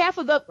state, on behalf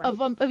of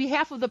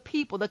the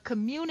people, the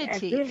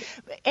community.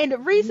 And the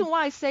reason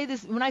why I say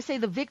this, when I say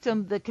the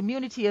victim, the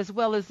community as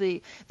well as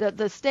the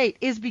state,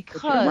 is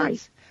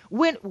because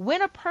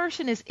when a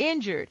person is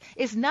injured,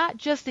 it's not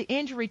just the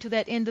injury to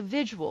that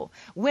individual.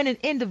 When an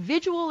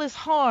individual is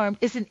harmed,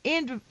 it's an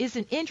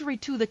injury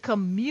to the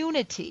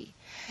community.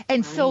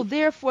 And so,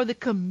 therefore, the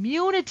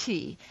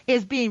community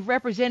is being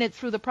represented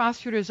through the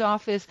prosecutor's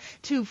office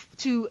to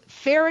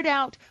ferret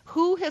out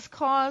who has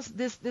caused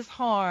this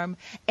harm,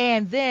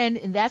 and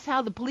that's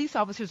how the police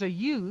officers are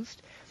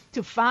used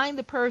to find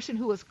the person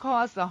who has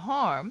caused the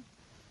harm,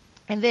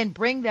 and then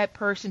bring that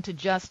person to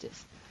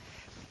justice.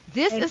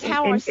 This is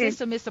how our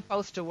system is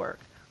supposed to work.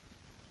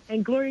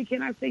 And Gloria,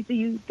 can I say to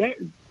you that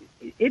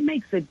it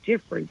makes a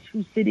difference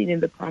who's sitting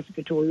in the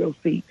prosecutorial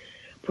seat.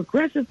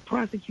 Progressive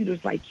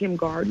prosecutors like Kim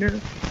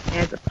Gardner,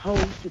 as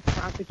opposed to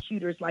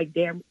prosecutors like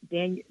Daniel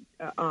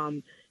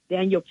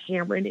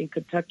Cameron in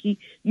Kentucky,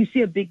 you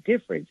see a big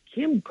difference.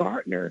 Kim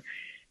Gardner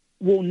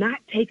will not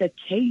take a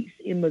case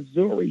in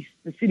Missouri,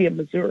 the city of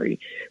Missouri,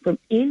 from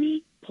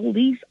any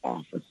police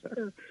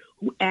officer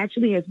who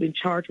actually has been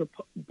charged with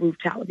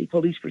brutality,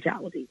 police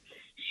brutality.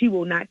 She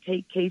will not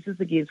take cases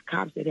against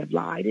cops that have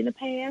lied in the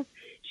past.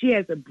 She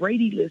has a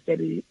Brady list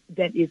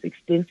that is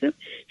extensive.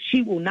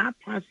 She will not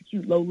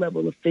prosecute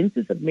low-level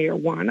offenses of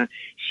marijuana.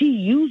 She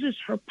uses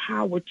her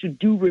power to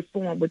do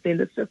reform within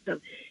the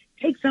system.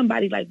 Take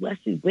somebody like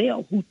Leslie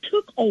Bell, who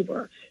took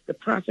over the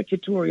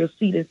prosecutorial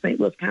seat in St.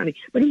 Louis County,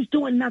 but he's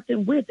doing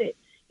nothing with it.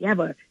 You have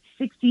a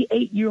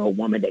 68-year-old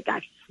woman that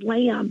got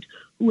slammed,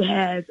 who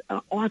has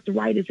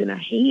arthritis in her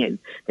hands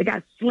that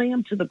got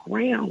slammed to the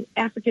ground,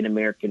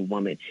 African-American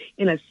woman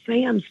in a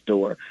Sam's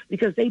store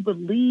because they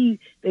believe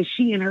that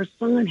she and her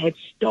son had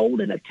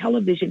stolen a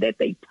television that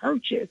they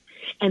purchased,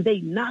 and they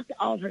knocked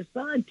all her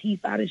son's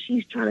teeth out, and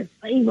she's trying to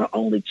save her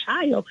only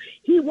child.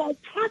 He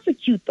won't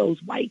prosecute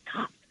those white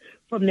cops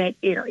from that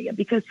area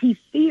because he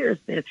fears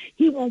them.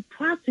 He won't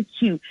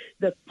prosecute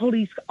the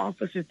police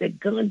officers that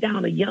gunned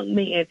down a young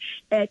man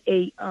at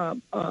a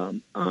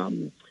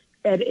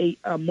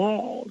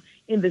mall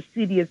in the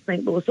city of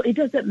St. Louis. So it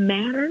doesn't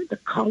matter the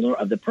color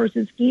of the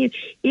person's skin.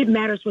 It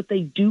matters what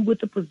they do with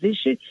the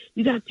position.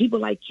 You got people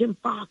like Kim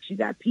Foxx. You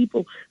got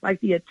people like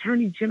the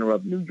Attorney General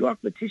of New York,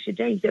 Letitia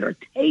James, that are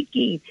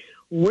taking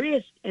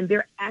risks, and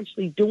they're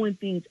actually doing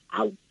things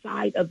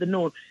outside of the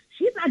norm.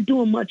 She's not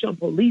doing much on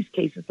police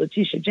cases,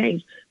 Letitia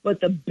James, but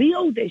the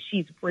bill that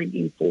she's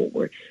bringing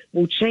forward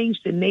will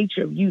change the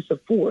nature of use of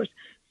force.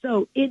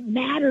 So it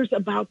matters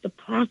about the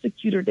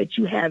prosecutor that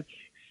you have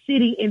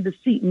sitting in the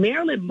seat.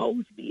 Marilyn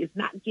Mosby is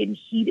not getting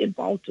heat in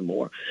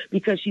Baltimore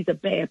because she's a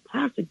bad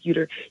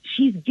prosecutor.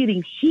 She's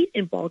getting heat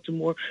in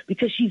Baltimore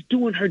because she's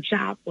doing her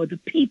job for the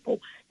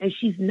people, and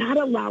she's not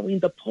allowing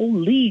the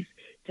police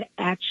to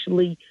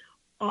actually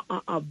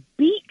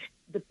beat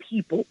the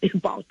people in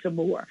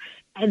Baltimore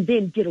and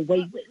then get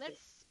away with it.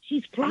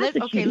 She's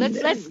prosecuting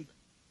them.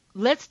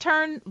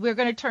 We're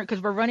going to turn,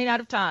 because we're running out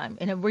of time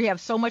and we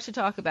have so much to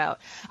talk about.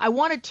 I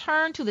want to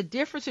turn to the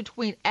difference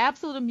between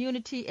absolute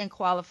immunity and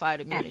qualified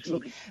immunity.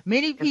 Absolutely.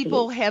 Many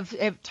people have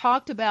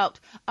talked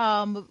about,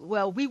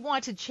 we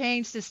want to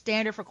change the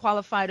standard for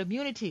qualified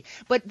immunity,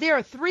 but there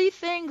are three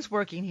things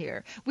working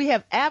here. We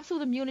have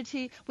absolute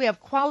immunity, we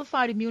have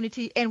qualified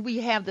immunity, and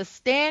we have the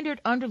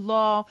standard under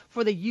law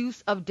for the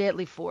use of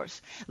deadly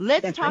force.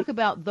 Let's talk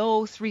about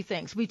those three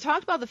things. We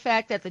talked about the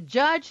fact that the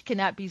judge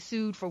cannot be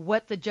sued for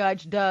what the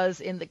judge does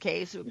in the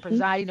case,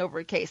 presiding over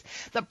a case.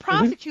 The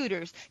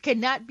prosecutors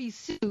cannot be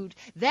sued.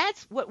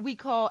 That's what we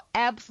call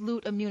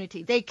absolute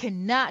immunity. They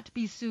cannot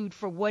be sued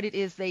for what it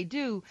is they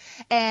do.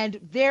 And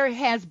there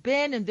has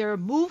been, and there are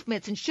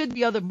movements, and should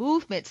be other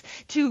movements,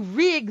 to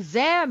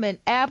re-examine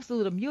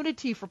absolute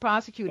immunity for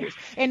prosecutors.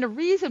 And the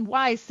reason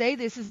why I say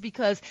this is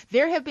because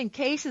there have been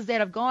cases that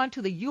have gone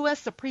to the U.S.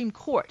 Supreme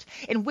Court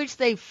in which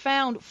they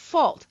found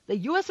fault. The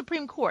U.S.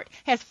 Supreme Court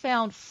has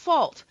found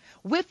fault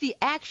with the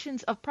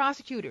actions of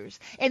prosecutors,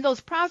 and those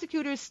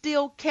prosecutors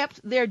still kept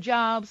their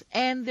jobs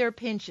and their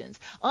pensions.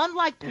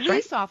 Unlike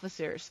police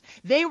officers,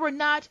 they were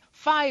not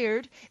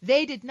fired.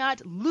 They did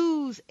not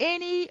lose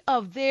any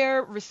of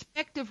their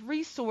respective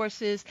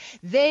resources.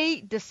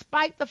 They,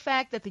 despite the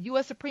fact that the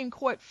U.S. Supreme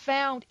Court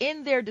found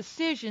in their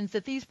decisions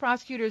that these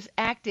prosecutors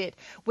acted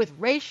with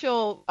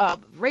racial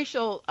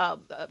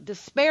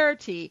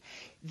disparity,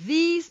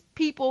 these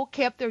people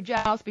kept their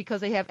jobs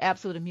because they have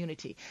absolute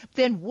immunity.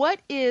 Then what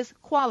is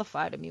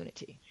qualified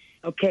immunity?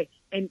 Okay,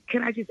 and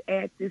can I just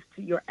add this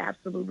to your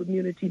absolute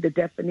immunity, the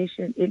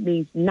definition? It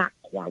means not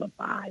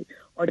qualified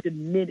or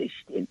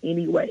diminished in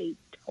any way,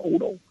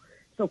 total.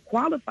 So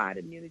qualified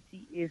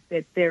immunity is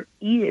that there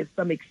is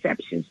some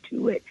exceptions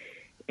to it.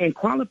 And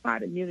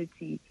qualified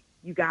immunity,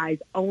 you guys,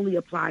 only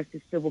applies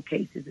to civil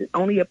cases. It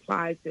only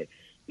applies to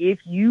if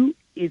you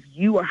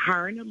are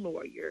hiring a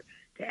lawyer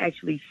to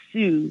actually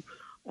sue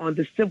on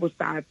the civil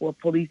side for a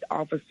police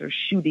officer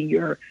shooting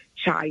your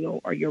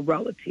child or your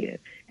relative.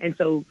 And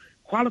so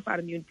qualified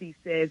immunity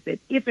says that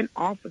if an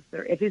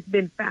officer, if it's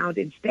been found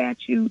in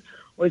statute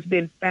or it's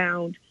been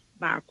found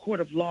by a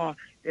court of law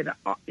that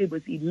it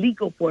was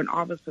illegal for an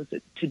officer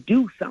to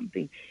do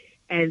something,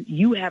 and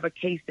you have a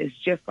case that's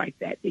just like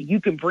that, that you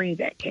can bring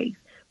that case.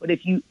 But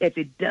if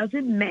it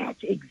doesn't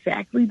match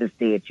exactly the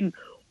statute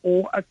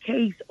or a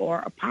case or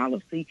a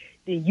policy,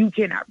 then you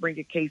cannot bring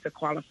a case of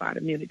qualified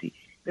immunity.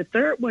 The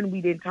third one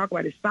we didn't talk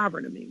about is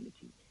sovereign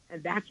immunity,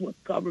 and that's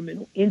what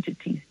governmental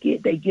entities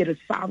get. They get a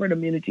sovereign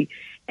immunity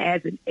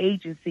as an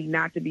agency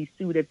not to be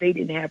sued if they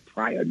didn't have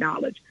prior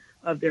knowledge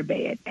of their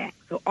bad act.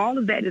 So all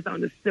of that is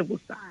on the civil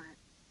side.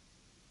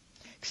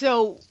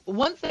 So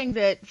one thing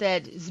that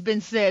has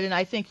been said, and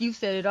I think you've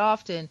said it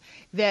often,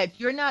 that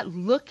you're not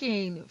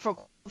looking for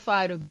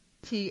qualified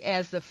immunity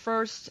as the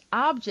first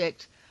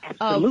object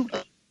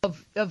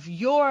of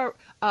your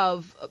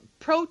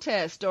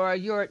protest or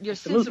your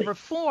sense of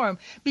reform,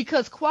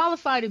 because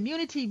qualified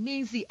immunity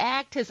means the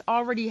act has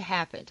already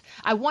happened.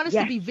 I want us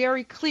to be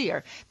very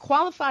clear.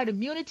 Qualified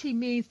immunity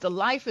means the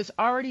life has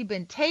already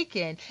been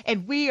taken,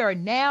 and we are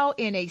now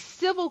in a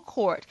civil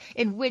court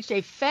in which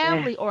a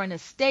family or an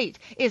estate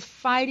is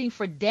fighting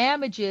for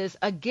damages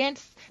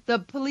against the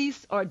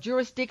police or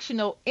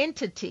jurisdictional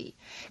entity.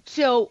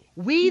 So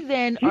we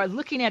then are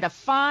looking at a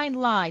fine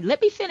line.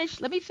 Let me finish.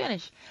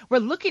 We're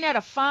looking at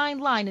a fine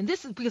line, and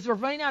this is because we're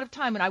running out of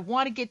time, and I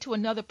want to get to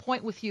another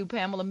point with you,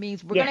 Pamela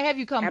Means. We're going to have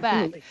you come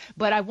back,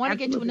 but I want to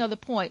get to another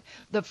point.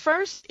 The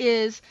first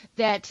is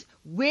that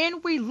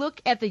when we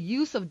look at the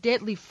use of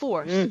deadly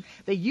force,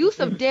 the use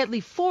of deadly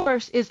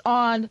force is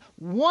on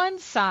one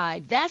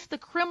side. That's the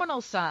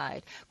criminal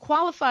side.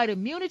 Qualified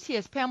immunity,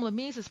 as Pamela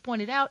Means has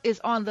pointed out, is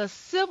on the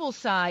civil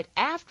side.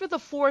 After the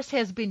force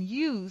has been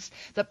used,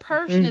 the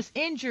person is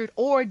injured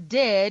or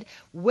dead,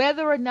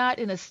 whether or not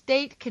an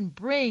estate can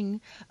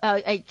bring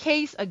a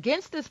case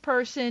against this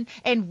person,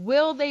 and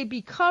will they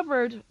be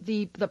covered,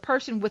 the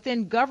person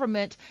within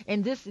government,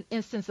 in this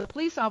instance the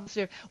police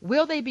officer,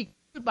 will they be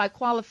by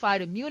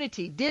qualified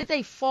immunity? Did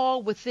they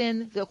fall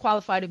within the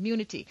qualified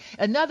immunity?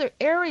 Another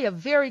area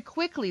very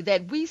quickly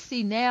that we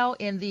see now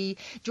in the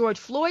George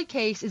Floyd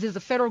case is the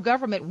federal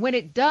government, when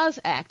it does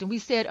act, and we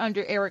said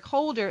under Eric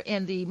Holder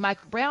in the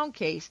Michael Brown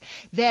case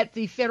that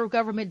the federal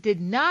government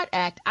did not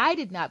act. I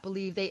did not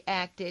believe they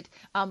acted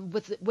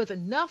with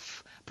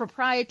enough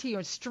propriety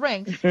or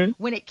strength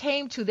when it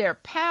came to their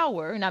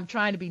power, and I'm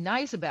trying to be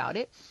nice about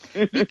it,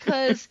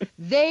 because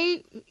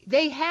they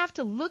have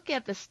to look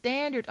at the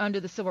standard under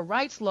the civil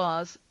rights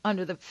laws,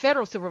 under the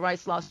federal civil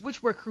rights laws,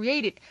 which were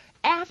created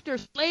after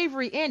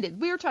slavery ended.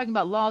 We were talking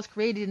about laws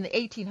created in the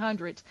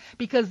 1800s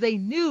because they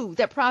knew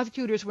that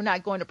prosecutors were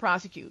not going to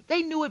prosecute.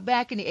 They knew it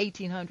back in the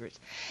 1800s.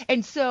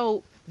 And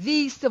so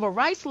these civil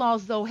rights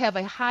laws, though, have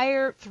a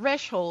higher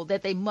threshold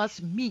that they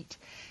must meet.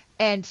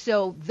 And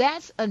so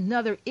that's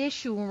another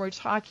issue when we're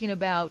talking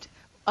about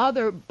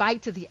other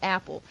bites of the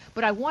apple.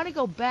 But I want to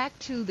go back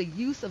to the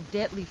use of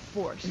deadly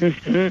force.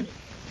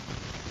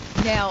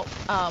 Now,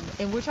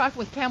 and we're talking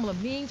with Pamela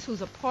Means,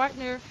 who's a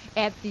partner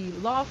at the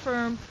law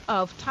firm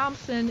of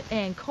Thompson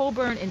and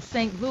Coburn in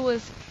St.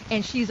 Louis,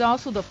 and she's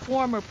also the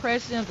former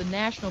president of the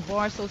National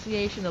Bar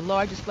Association, the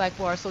largest black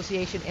bar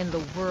association in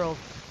the world.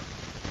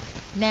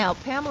 Now,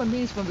 Pamela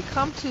Means, when we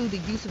come to the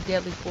use of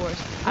deadly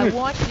force, I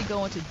want you to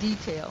go into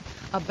detail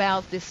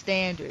about this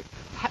standard.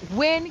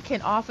 When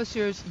can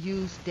officers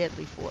use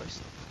deadly force?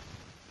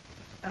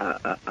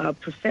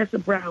 Professor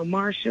Brown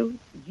Marshall,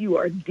 you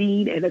are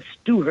dean and a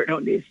steward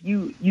on this.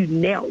 You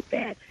nailed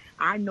that.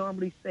 I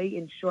normally say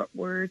in short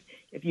words,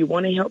 if you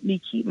want to help me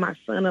keep my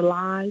son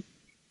alive,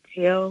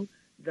 tell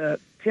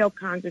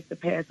Congress to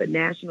pass a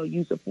national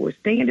use of force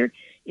standard.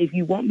 If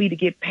you want me to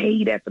get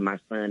paid after my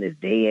son is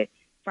dead,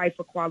 fight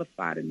for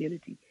qualified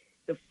immunity.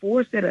 The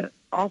force that an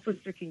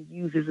officer can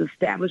use is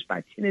established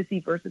by Tennessee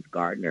versus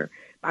Gardner,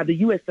 by the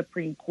U.S.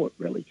 Supreme Court,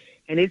 really.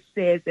 And it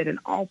says that an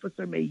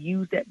officer may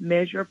use that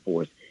measure of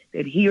force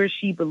that he or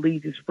she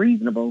believes is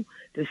reasonable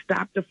to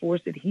stop the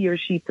force that he or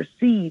she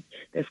perceives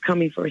that's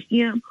coming for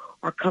him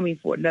or coming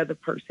for another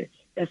person.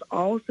 That's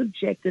all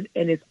subjective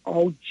and it's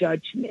all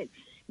judgment,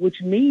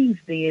 which means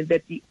then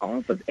that the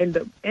office and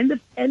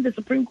the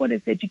Supreme Court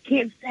has said you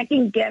can't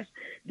second guess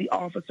the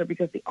officer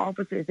because the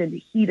officer is in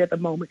the heat of the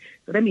moment.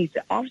 So that means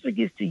the officer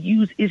gets to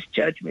use his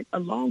judgment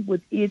along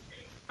with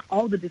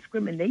all the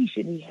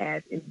discrimination he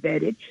has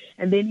embedded,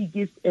 and then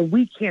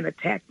we can't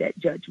attack that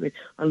judgment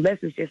unless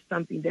it's just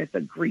something that's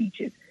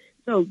egregious.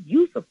 So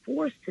use of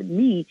force to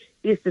me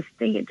is the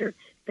standard.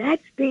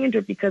 That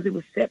standard, because it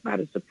was set by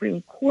the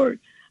Supreme Court,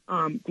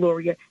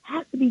 Gloria,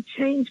 has to be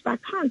changed by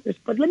Congress.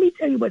 But let me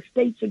tell you what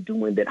states are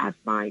doing that I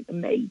find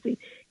amazing.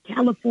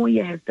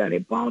 California has done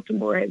it.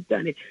 Baltimore has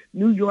done it.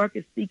 New York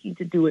is seeking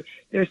to do it.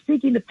 They're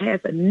seeking to pass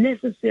a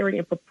necessary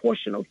and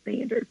proportional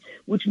standard,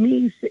 which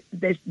means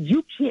that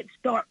you can't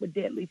start with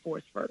deadly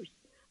force first.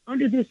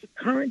 Under this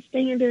current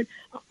standard,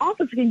 an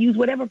officer can use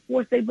whatever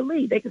force they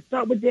believe. They can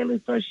start with deadly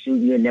force, shoot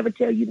you, and never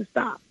tell you to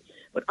stop.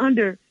 But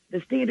under the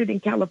standard in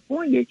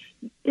California,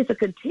 it's a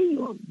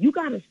continuum. You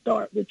got to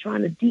start with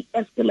trying to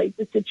de-escalate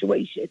the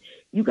situation.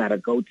 You got to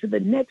go to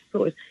the next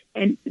source.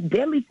 And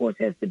deadly force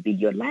has to be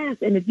your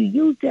last. And if you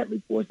use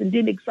deadly force and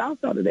then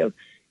exhaust all of those,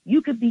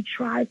 you could be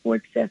tried for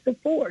excessive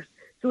force.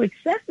 So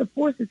excessive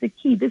force is the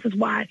key. This is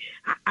why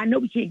I know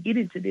we can't get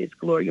into this,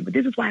 Gloria, but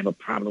this is why I have a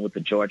problem with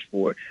the George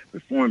Floyd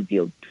reform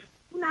bill.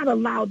 Do not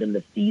allow them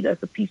to feed us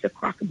a piece of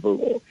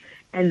crock-a-bull.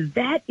 And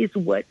that is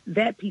what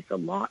that piece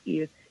of law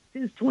is.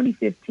 Since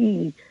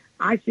 2015,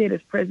 I said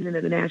as president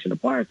of the National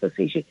Bar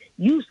Association,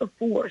 use of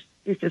force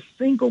is the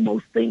single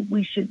most thing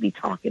we should be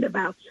talking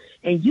about.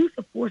 And use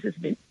of force has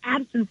been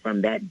absent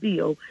from that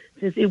bill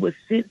since it was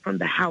sent from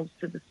the House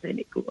to the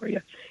Senate,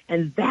 Gloria.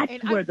 And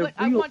that's where the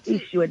real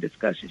issue and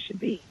discussion should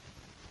be.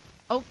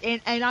 Oh,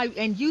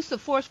 and use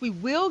of force, we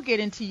will get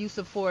into use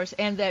of force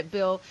and that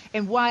bill,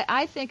 and why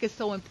I think it's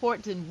so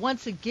important. And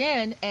once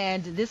again,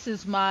 and this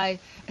is my,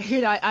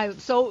 I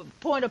so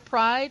point of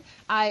pride,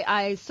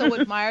 I so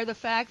admire the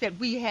fact that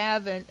we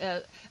have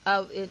an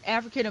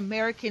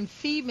African-American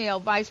female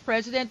vice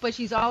president, but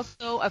she's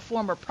also a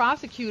former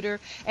prosecutor,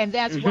 and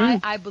that's why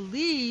I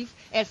believe,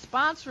 as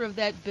sponsor of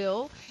that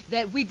bill,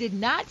 that we did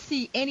not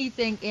see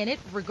anything in it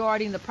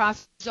regarding the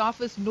prosecution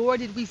office, nor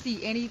did we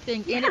see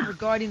anything in it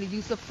regarding the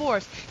use of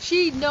force.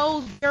 She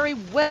knows very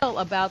well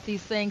about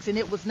these things, and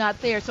it was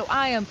not there. So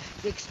I am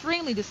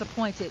extremely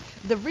disappointed.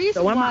 The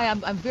reason why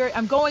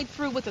I'm going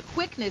through with the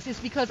quickness is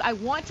because I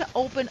want to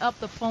open up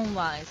the phone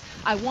lines.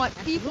 I want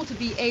people to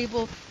be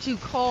able to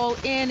call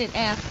in and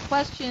ask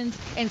questions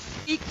and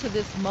speak to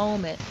this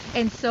moment.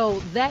 And so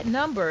that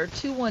number,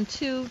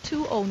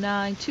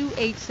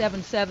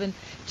 212-209-2877,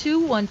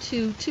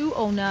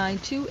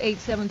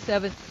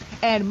 212-209-2877.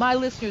 And my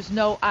listeners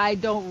know I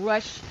don't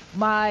rush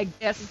my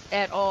guests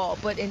at all.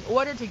 But in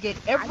order to get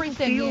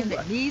everything in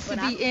that needs to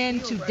be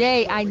in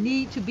today, I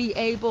need to be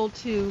able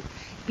to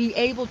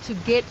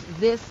get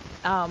this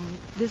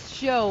this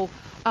show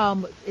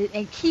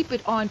and keep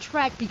it on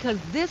track, because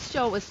this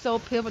show is so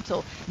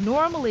pivotal.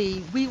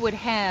 Normally, we would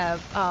have,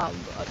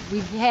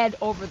 we've had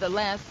over the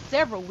last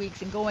several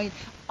weeks and going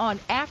on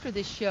after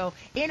this show,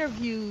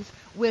 interviews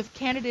with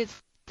candidates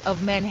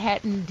of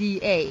Manhattan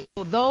DA.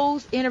 So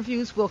those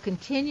interviews will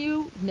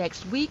continue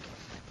next week.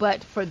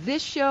 But for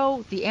this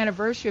show, the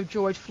anniversary of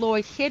George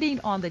Floyd hitting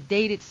on the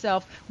date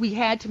itself, we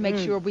had to make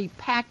sure we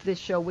packed this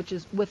show, which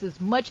is with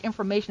as much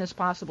information as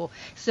possible.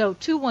 So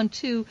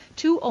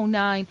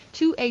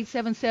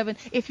 212-209-2877.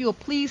 If you'll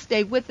please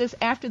stay with us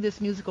after this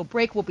musical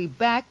break, we'll be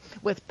back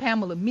with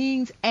Pamela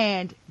Means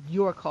and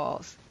your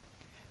calls.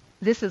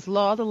 This is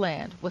Law of the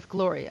Land with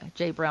Gloria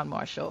J. Brown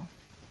Marshall.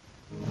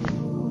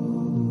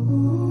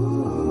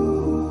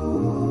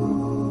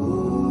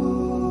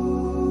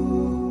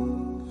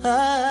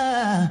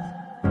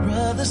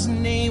 Brother's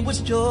name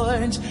was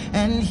George,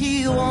 and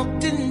he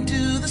walked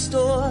into the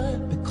store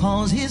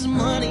because his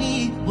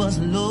money was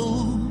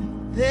low.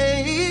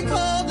 They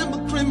called him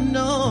a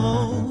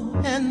criminal,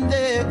 and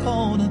they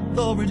called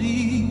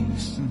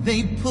authorities.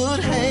 They put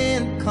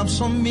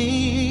handcuffs on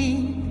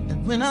me,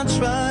 and when I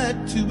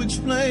tried to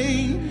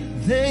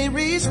explain, they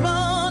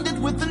responded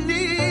with a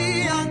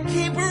knee. I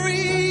can't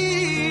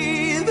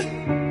breathe.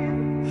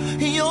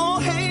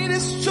 Your hate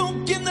is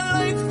choking the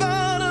life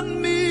out of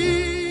me.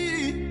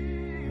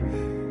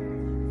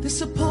 This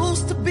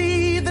supposed to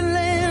be the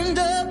land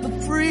of the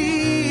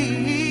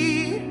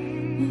free.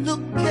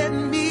 Look at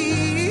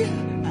me,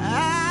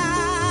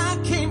 I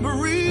can't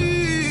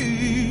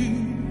breathe.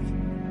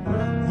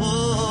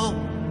 Whoa,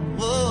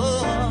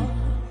 whoa.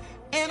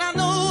 And I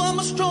know I'm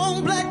a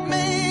strong black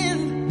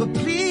man, but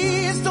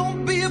please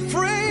don't be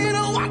afraid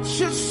of what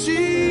you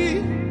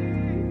see.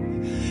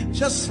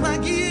 Just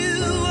like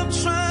you, I'm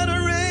trying to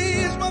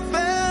raise my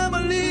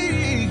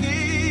family.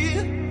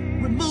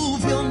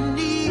 Remove your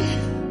knee,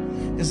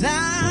 'cause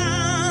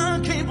I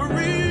can't breathe.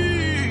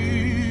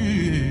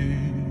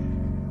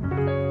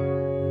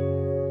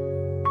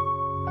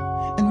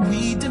 And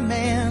we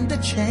demand a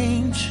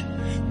change.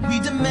 We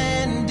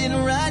demand it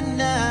right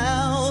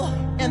now.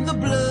 And the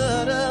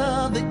blood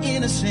of the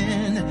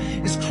innocent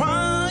is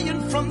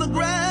crying from the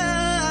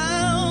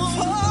ground.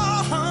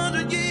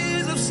 400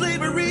 years of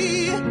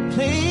slavery,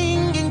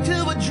 clinging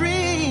to a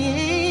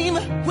dream.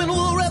 When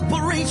will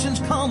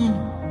reparations come?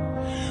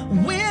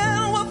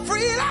 When will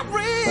freedom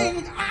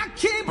ring? I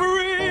can't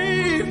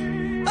breathe.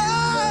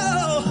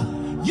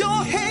 Oh,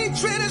 your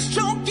hatred is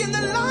choking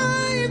the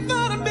life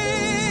out of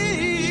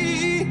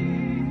me.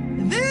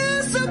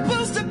 This is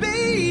supposed to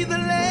be the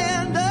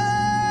land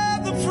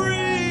of the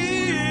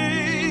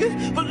free,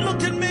 but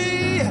look at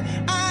me,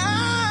 I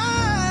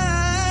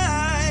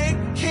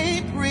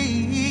can't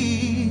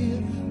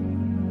breathe.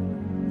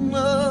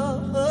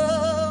 Oh,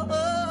 oh,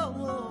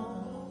 oh, oh.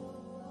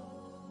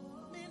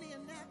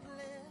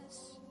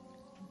 Minneapolis,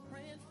 I'm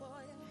praying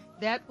for you.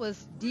 That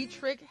was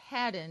Dietrich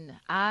Haddon,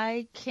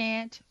 I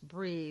Can't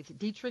Breathe.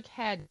 Dietrich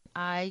Haddon,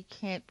 I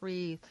Can't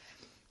Breathe.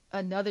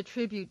 Another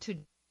tribute to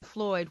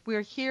Floyd.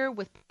 We're here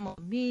with Pamela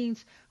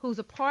Means, who's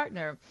a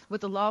partner with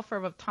the law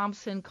firm of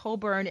Thompson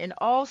Coburn, and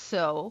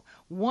also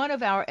one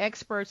of our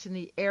experts in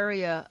the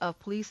area of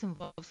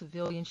police-involved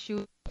civilian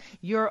shootings.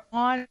 You're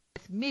on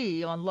with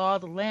me on Law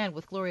of the Land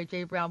with Gloria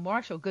J. Brown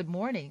Marshall. Good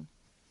morning.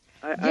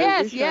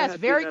 Yes,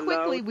 very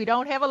quickly. We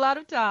don't have a lot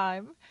of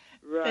time.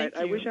 Right.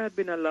 I wish I had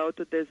been allowed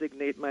to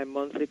designate my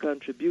monthly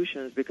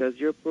contributions, because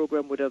your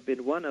program would have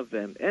been one of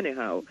them.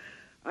 Anyhow,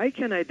 I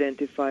can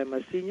identify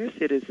my senior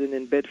citizen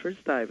in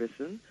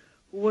Bedford-Stuyvesant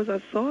who was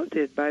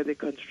assaulted by the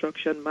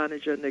construction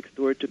manager next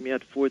door to me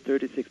at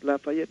 436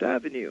 Lafayette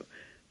Avenue,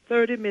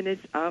 30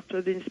 minutes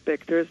after the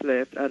inspectors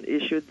left and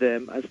issued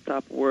them a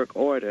stop work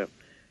order.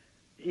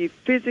 He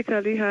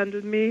physically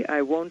handled me.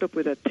 I wound up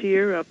with a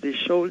tear of the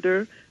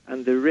shoulder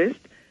and the wrist.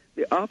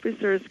 The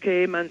officers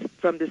came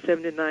from the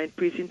 79th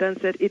precinct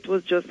and said it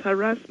was just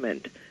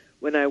harassment.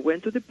 When I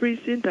went to the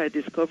precinct, I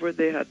discovered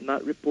they had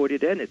not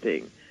reported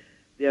anything.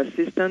 The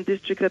assistant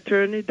district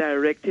attorney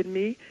directed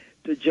me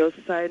to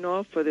just sign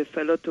off for the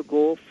fellow to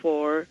go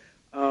for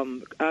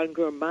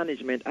anger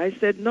management. I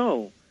said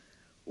no.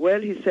 Well,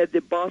 he said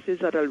the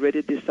bosses had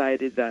already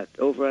decided that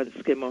over on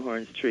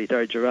Skimmerhorn Street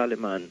or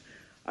Geraliman.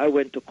 I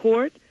went to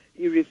court.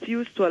 He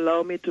refused to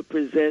allow me to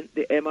present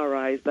the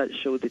MRIs that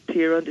showed the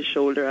tear on the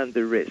shoulder and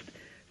the wrist.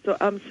 So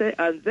I'm saying,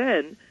 and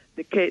then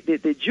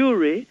the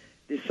jury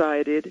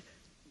decided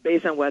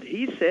based on what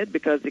he said,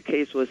 because the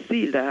case was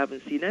sealed, I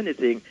haven't seen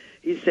anything.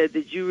 He said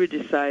the jury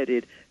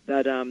decided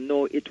that,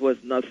 no, it was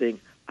nothing.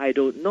 I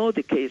don't know.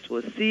 The case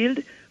was sealed,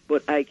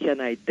 but I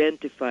can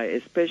identify,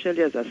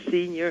 especially as a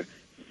senior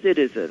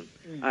citizen.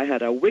 I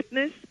had a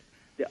witness.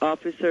 The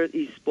officer,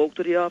 he spoke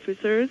to the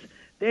officers.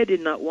 They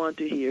did not want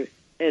to hear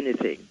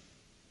anything.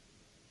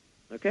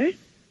 Okay?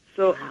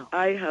 So Wow.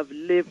 I have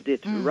lived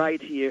it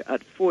right here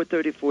at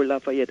 434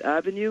 Lafayette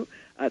Avenue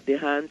at the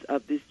hands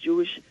of this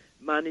Jewish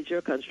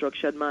manager,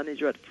 construction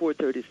manager at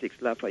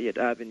 436 Lafayette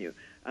Avenue.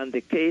 And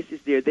the case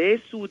is there.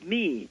 They sued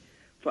me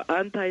for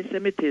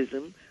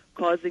anti-Semitism,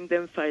 causing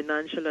them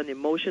financial and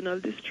emotional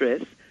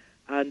distress,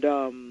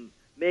 and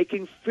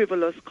making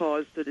frivolous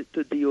calls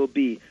to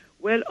DOB.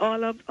 Well,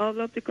 all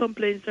of the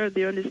complaints are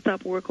there on the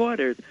stop work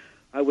orders.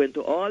 I went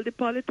to all the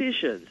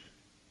politicians,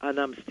 and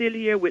I'm still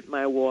here with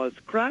my walls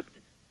cracked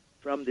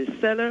from the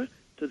cellar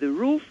to the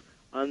roof,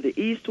 on the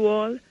east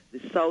wall,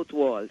 the south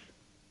walls.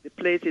 The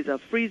place is a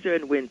freezer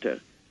in winter,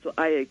 so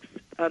I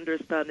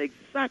understand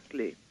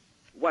exactly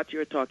what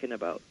you're talking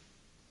about.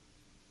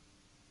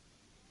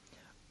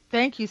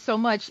 Thank you so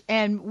much.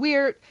 And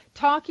we're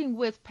talking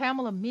with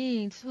Pamela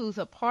Means, who's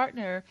a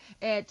partner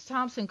at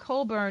Thompson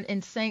Coburn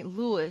in St.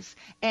 Louis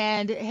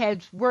and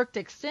has worked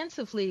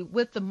extensively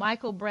with the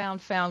Michael Brown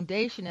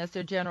Foundation as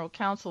their general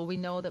counsel. We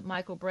know that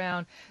Michael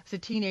Brown is a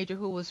teenager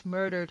who was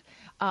murdered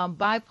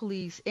by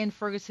police in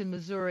Ferguson,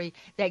 Missouri,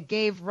 that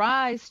gave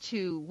rise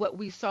to what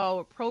we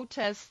saw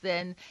protests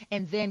then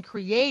and then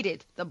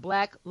created the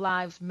Black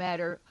Lives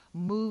Matter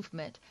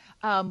movement.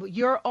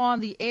 You're on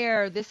the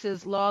air. This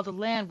is Law of the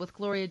Land with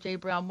Gloria J.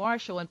 Brown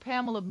Marshall, and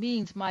Pamela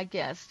Means, my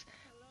guest.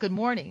 Good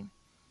morning.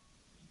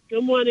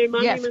 Good morning.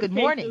 My Yes, name is good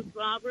morning. Patience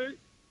Roberts.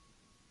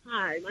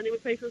 Hi, my name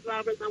is Patience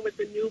Roberts. I'm with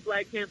the New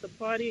Black Panther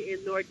Party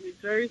in Newark, New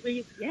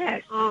Jersey.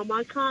 Yes.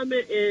 My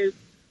comment is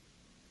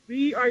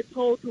we are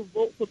told to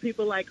vote for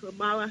people like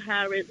Kamala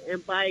Harris and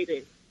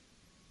Biden.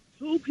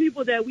 Two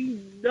people that we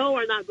know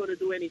are not going to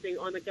do anything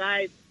on the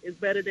guide is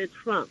better than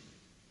Trump.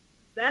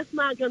 That's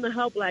not going to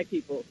help black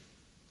people.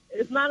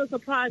 It's not a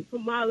surprise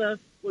Kamala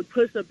would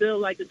push a bill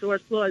like the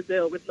George Floyd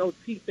bill with no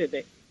teeth in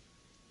it.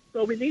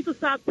 So we need to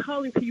stop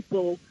telling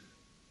people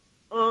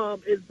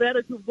it's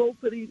better to vote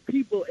for these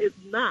people. It's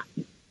not.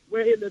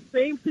 We're in the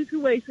same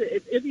situation,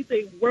 if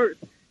anything worse,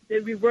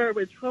 than we were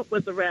when Trump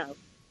was around.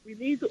 We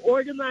need to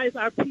organize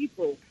our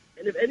people.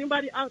 And if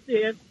anybody out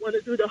there want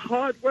to do the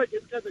hard work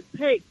it's going to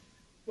take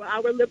for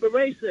our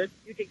liberation,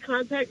 you can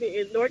contact me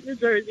in Newark, New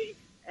Jersey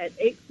at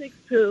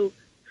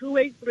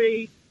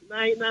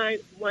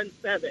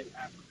 862-283-9917.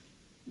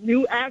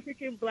 New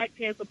African Black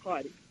Panther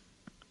Party.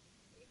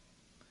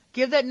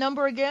 Give that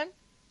number again.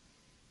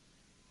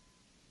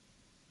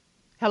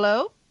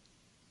 Hello?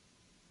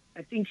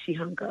 I think she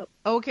hung up.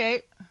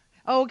 Okay.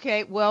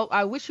 Well,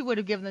 I wish you would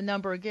have given the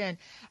number again.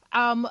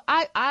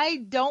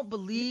 I don't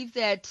believe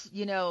that,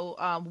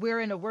 we're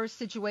in a worse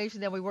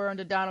situation than we were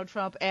under Donald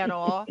Trump at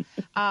all.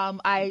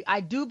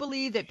 I do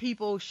believe that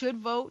people should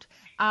vote.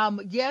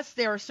 Yes,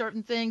 there are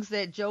certain things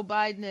that Joe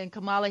Biden and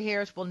Kamala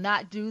Harris will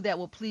not do that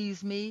will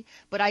please me,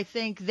 but I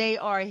think they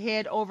are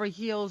head over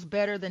heels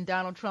better than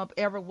Donald Trump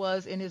ever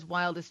was in his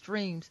wildest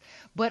dreams.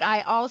 But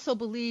I also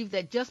believe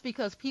that just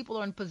because people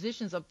are in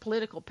positions of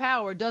political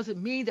power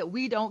doesn't mean that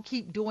we don't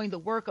keep doing the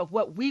work of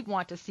what we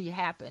want to see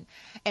happen.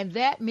 And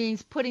that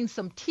means putting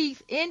some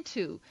teeth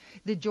into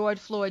the George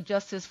Floyd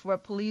Justice for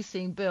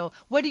Policing bill.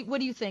 What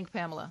do you think,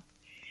 Pamela?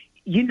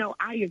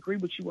 I agree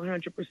with you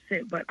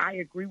 100%, but I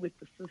agree with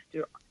the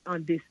sister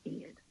on this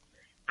end.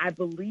 I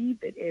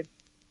believe that if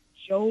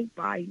Joe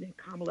Biden and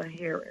Kamala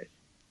Harris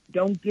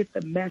don't get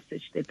the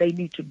message that they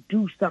need to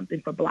do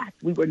something for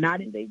blacks, we were not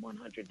in their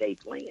 100-day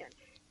plan.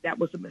 That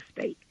was a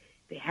mistake.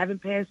 They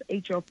haven't passed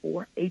H.R.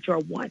 4, H.R.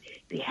 1.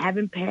 They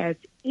haven't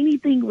passed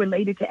anything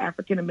related to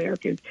African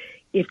Americans.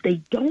 If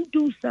they don't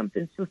do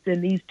something, sister,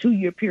 in these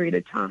 2-year period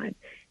of time,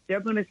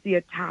 they're going to see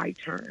a tide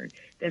turn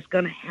that's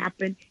going to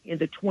happen in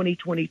the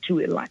 2022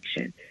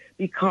 election,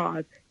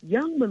 because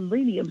young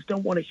millennials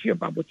don't want to hear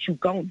about what you're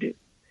going to do.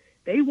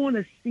 They want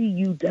to see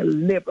you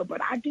deliver.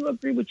 But I do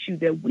agree with you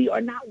that we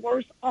are not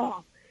worse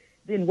off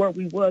than where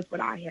we was,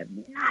 but I have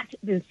not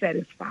been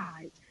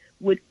satisfied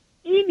with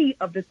any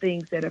of the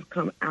things that have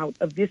come out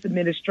of this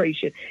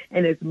administration.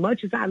 And as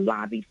much as I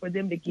lobby for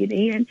them to get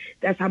in,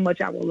 that's how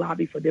much I will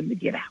lobby for them to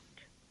get out.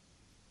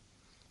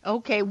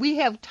 Okay, we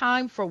have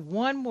time for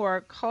one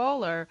more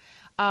caller.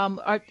 Can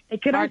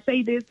I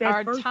say this?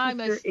 That first time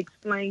sister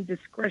explained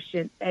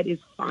discretion at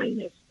its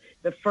finest.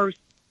 The first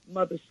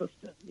mother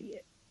sister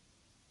did.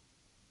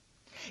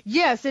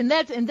 Yes, and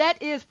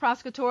that is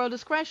prosecutorial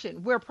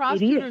discretion, where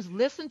prosecutors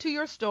listen to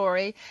your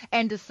story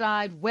and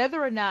decide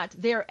whether or not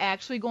they're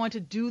actually going to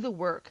do the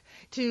work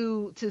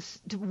to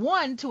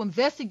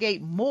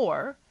investigate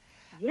more.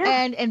 Yeah.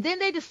 And then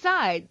they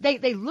decide,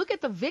 they look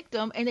at the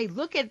victim and they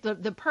look at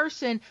the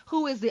person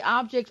who is the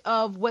object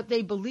of what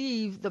they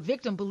believe, the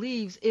victim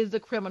believes is the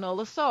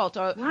criminal assault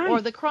or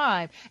Right. the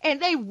crime. And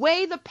they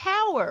weigh the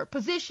power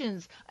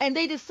positions and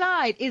they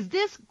decide, is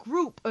this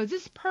group or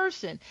this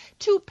person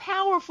too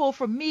powerful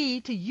for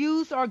me to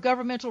use our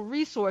governmental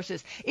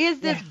resources?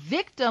 Is this Yes.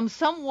 victim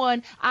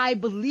someone I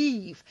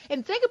believe?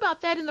 And think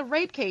about that in the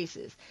rape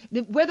cases,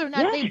 whether or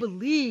not they Yes.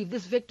 believe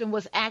this victim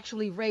was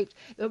actually raped,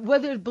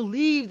 whether they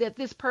believe that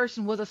this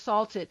person was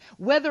assaulted,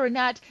 whether or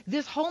not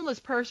this homeless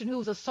person who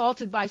was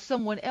assaulted by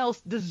someone else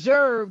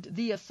deserved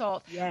the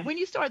assault. Yes. When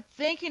you start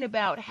thinking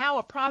about how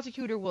a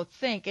prosecutor will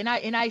think, and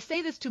I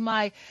say this to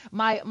my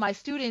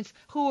students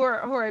who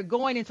are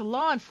going into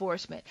law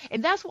enforcement,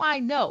 and that's why I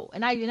know,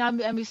 and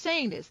I'm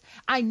saying this,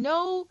 I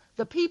know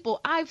the people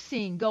I've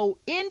seen go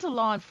into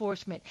law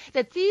enforcement,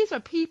 that these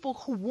are people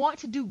who want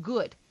to do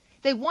good.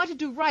 They want to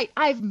do right.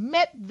 I've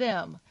met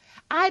them.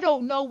 I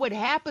don't know what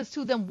happens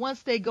to them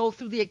once they go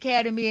through the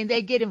academy and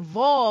they get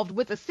involved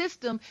with a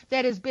system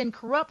that has been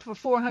corrupt for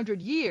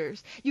 400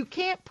 years. You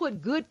can't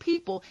put good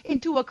people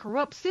into a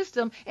corrupt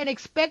system and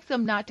expect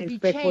them not to be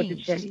Expect for it to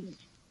changed. change.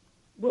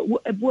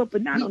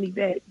 But not only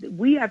that,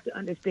 we have to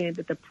understand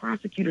that the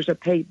prosecutors are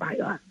paid by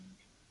us.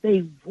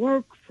 They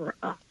work for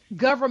us.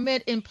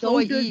 Government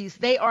employees.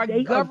 They are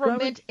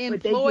government but they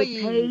get paid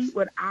employees.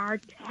 with our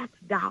tax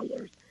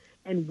dollars.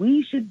 And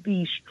we should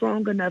be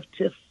strong enough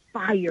to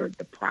fire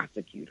the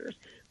prosecutors.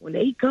 When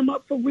they come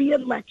up for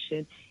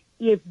re-election,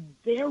 if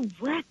their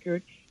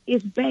record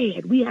is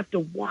bad, we have to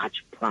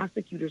watch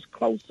prosecutors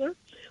closer.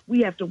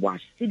 We have to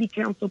watch city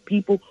council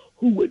people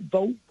who would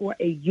vote for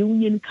a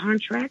union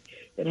contract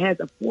that has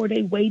a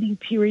 4-day waiting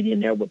period in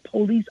there with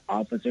police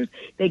officers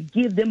that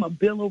give them a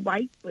Bill of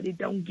Rights, but it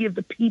don't give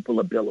the people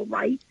a Bill of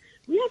Rights.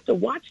 We have to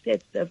watch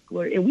that stuff,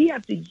 Gloria, and we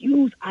have to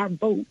use our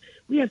vote.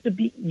 We have to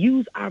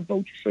use our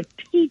vote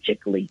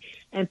strategically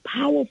and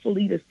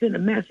powerfully to send a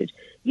message.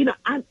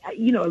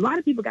 A lot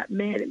of people got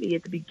mad at me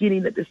at the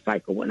beginning of this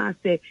cycle when I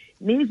said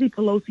Nancy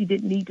Pelosi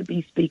didn't need to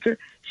be speaker,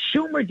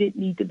 Schumer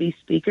didn't need to be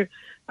speaker,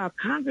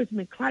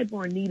 Congressman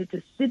Clyburn needed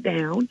to sit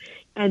down,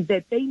 and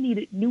that they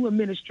needed new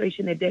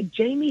administration, and that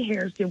Jamie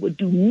Harrison would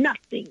do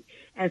nothing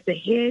as the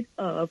head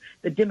of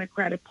the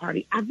Democratic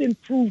Party. I've been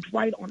proved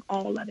right on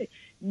all of it.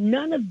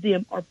 None of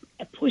them are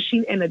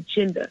pushing an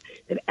agenda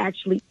that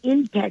actually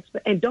impacts,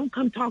 and don't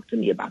come talk to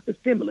me about the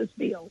stimulus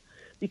bill,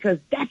 because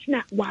that's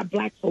not why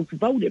black folks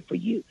voted for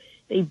you.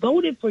 They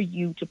voted for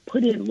you to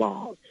put in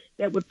laws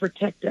that would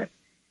protect us.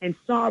 And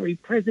sorry,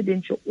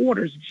 presidential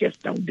orders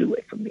just don't do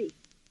it for me.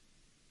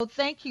 Well,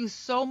 thank you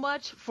so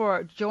much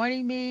for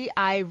joining me.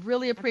 I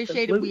really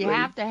appreciate it. We Absolutely.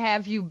 have to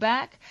have you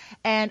back,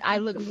 and I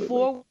look Absolutely.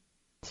 forward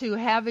to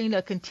having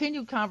a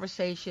continued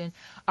conversation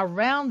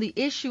around the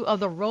issue of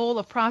the role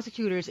of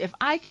prosecutors. If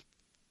I can do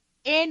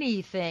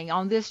anything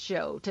on this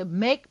show to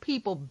make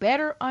people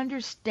better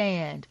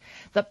understand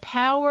the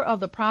power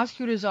of the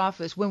prosecutor's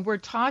office when we're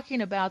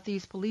talking about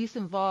these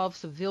police-involved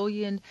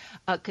civilian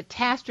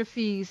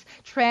catastrophes,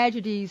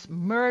 tragedies,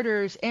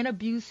 murders, and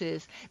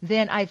abuses,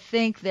 then I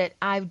think that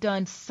I've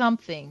done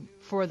something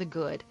for the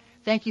good.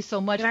 Thank you so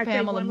much, Can I say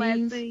Pamela one last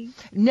Means. thing?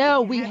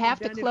 No, If we you have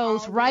to haven't done it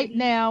close right already,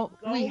 now.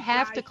 Go We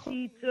have buy to close.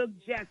 She Took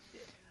Justice.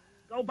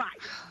 Go buy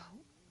it.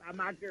 By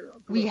my girl.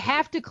 We Gloria.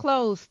 have to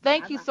close.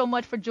 Thank you Bye-bye. so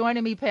much for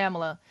joining me,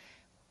 Pamela.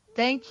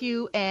 Thank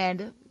you.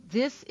 And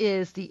this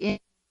is the end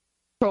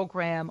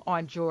program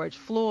on George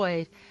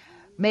Floyd.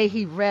 May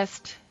he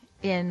rest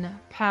in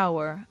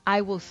power.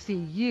 I will see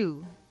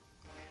you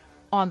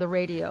on the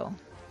radio.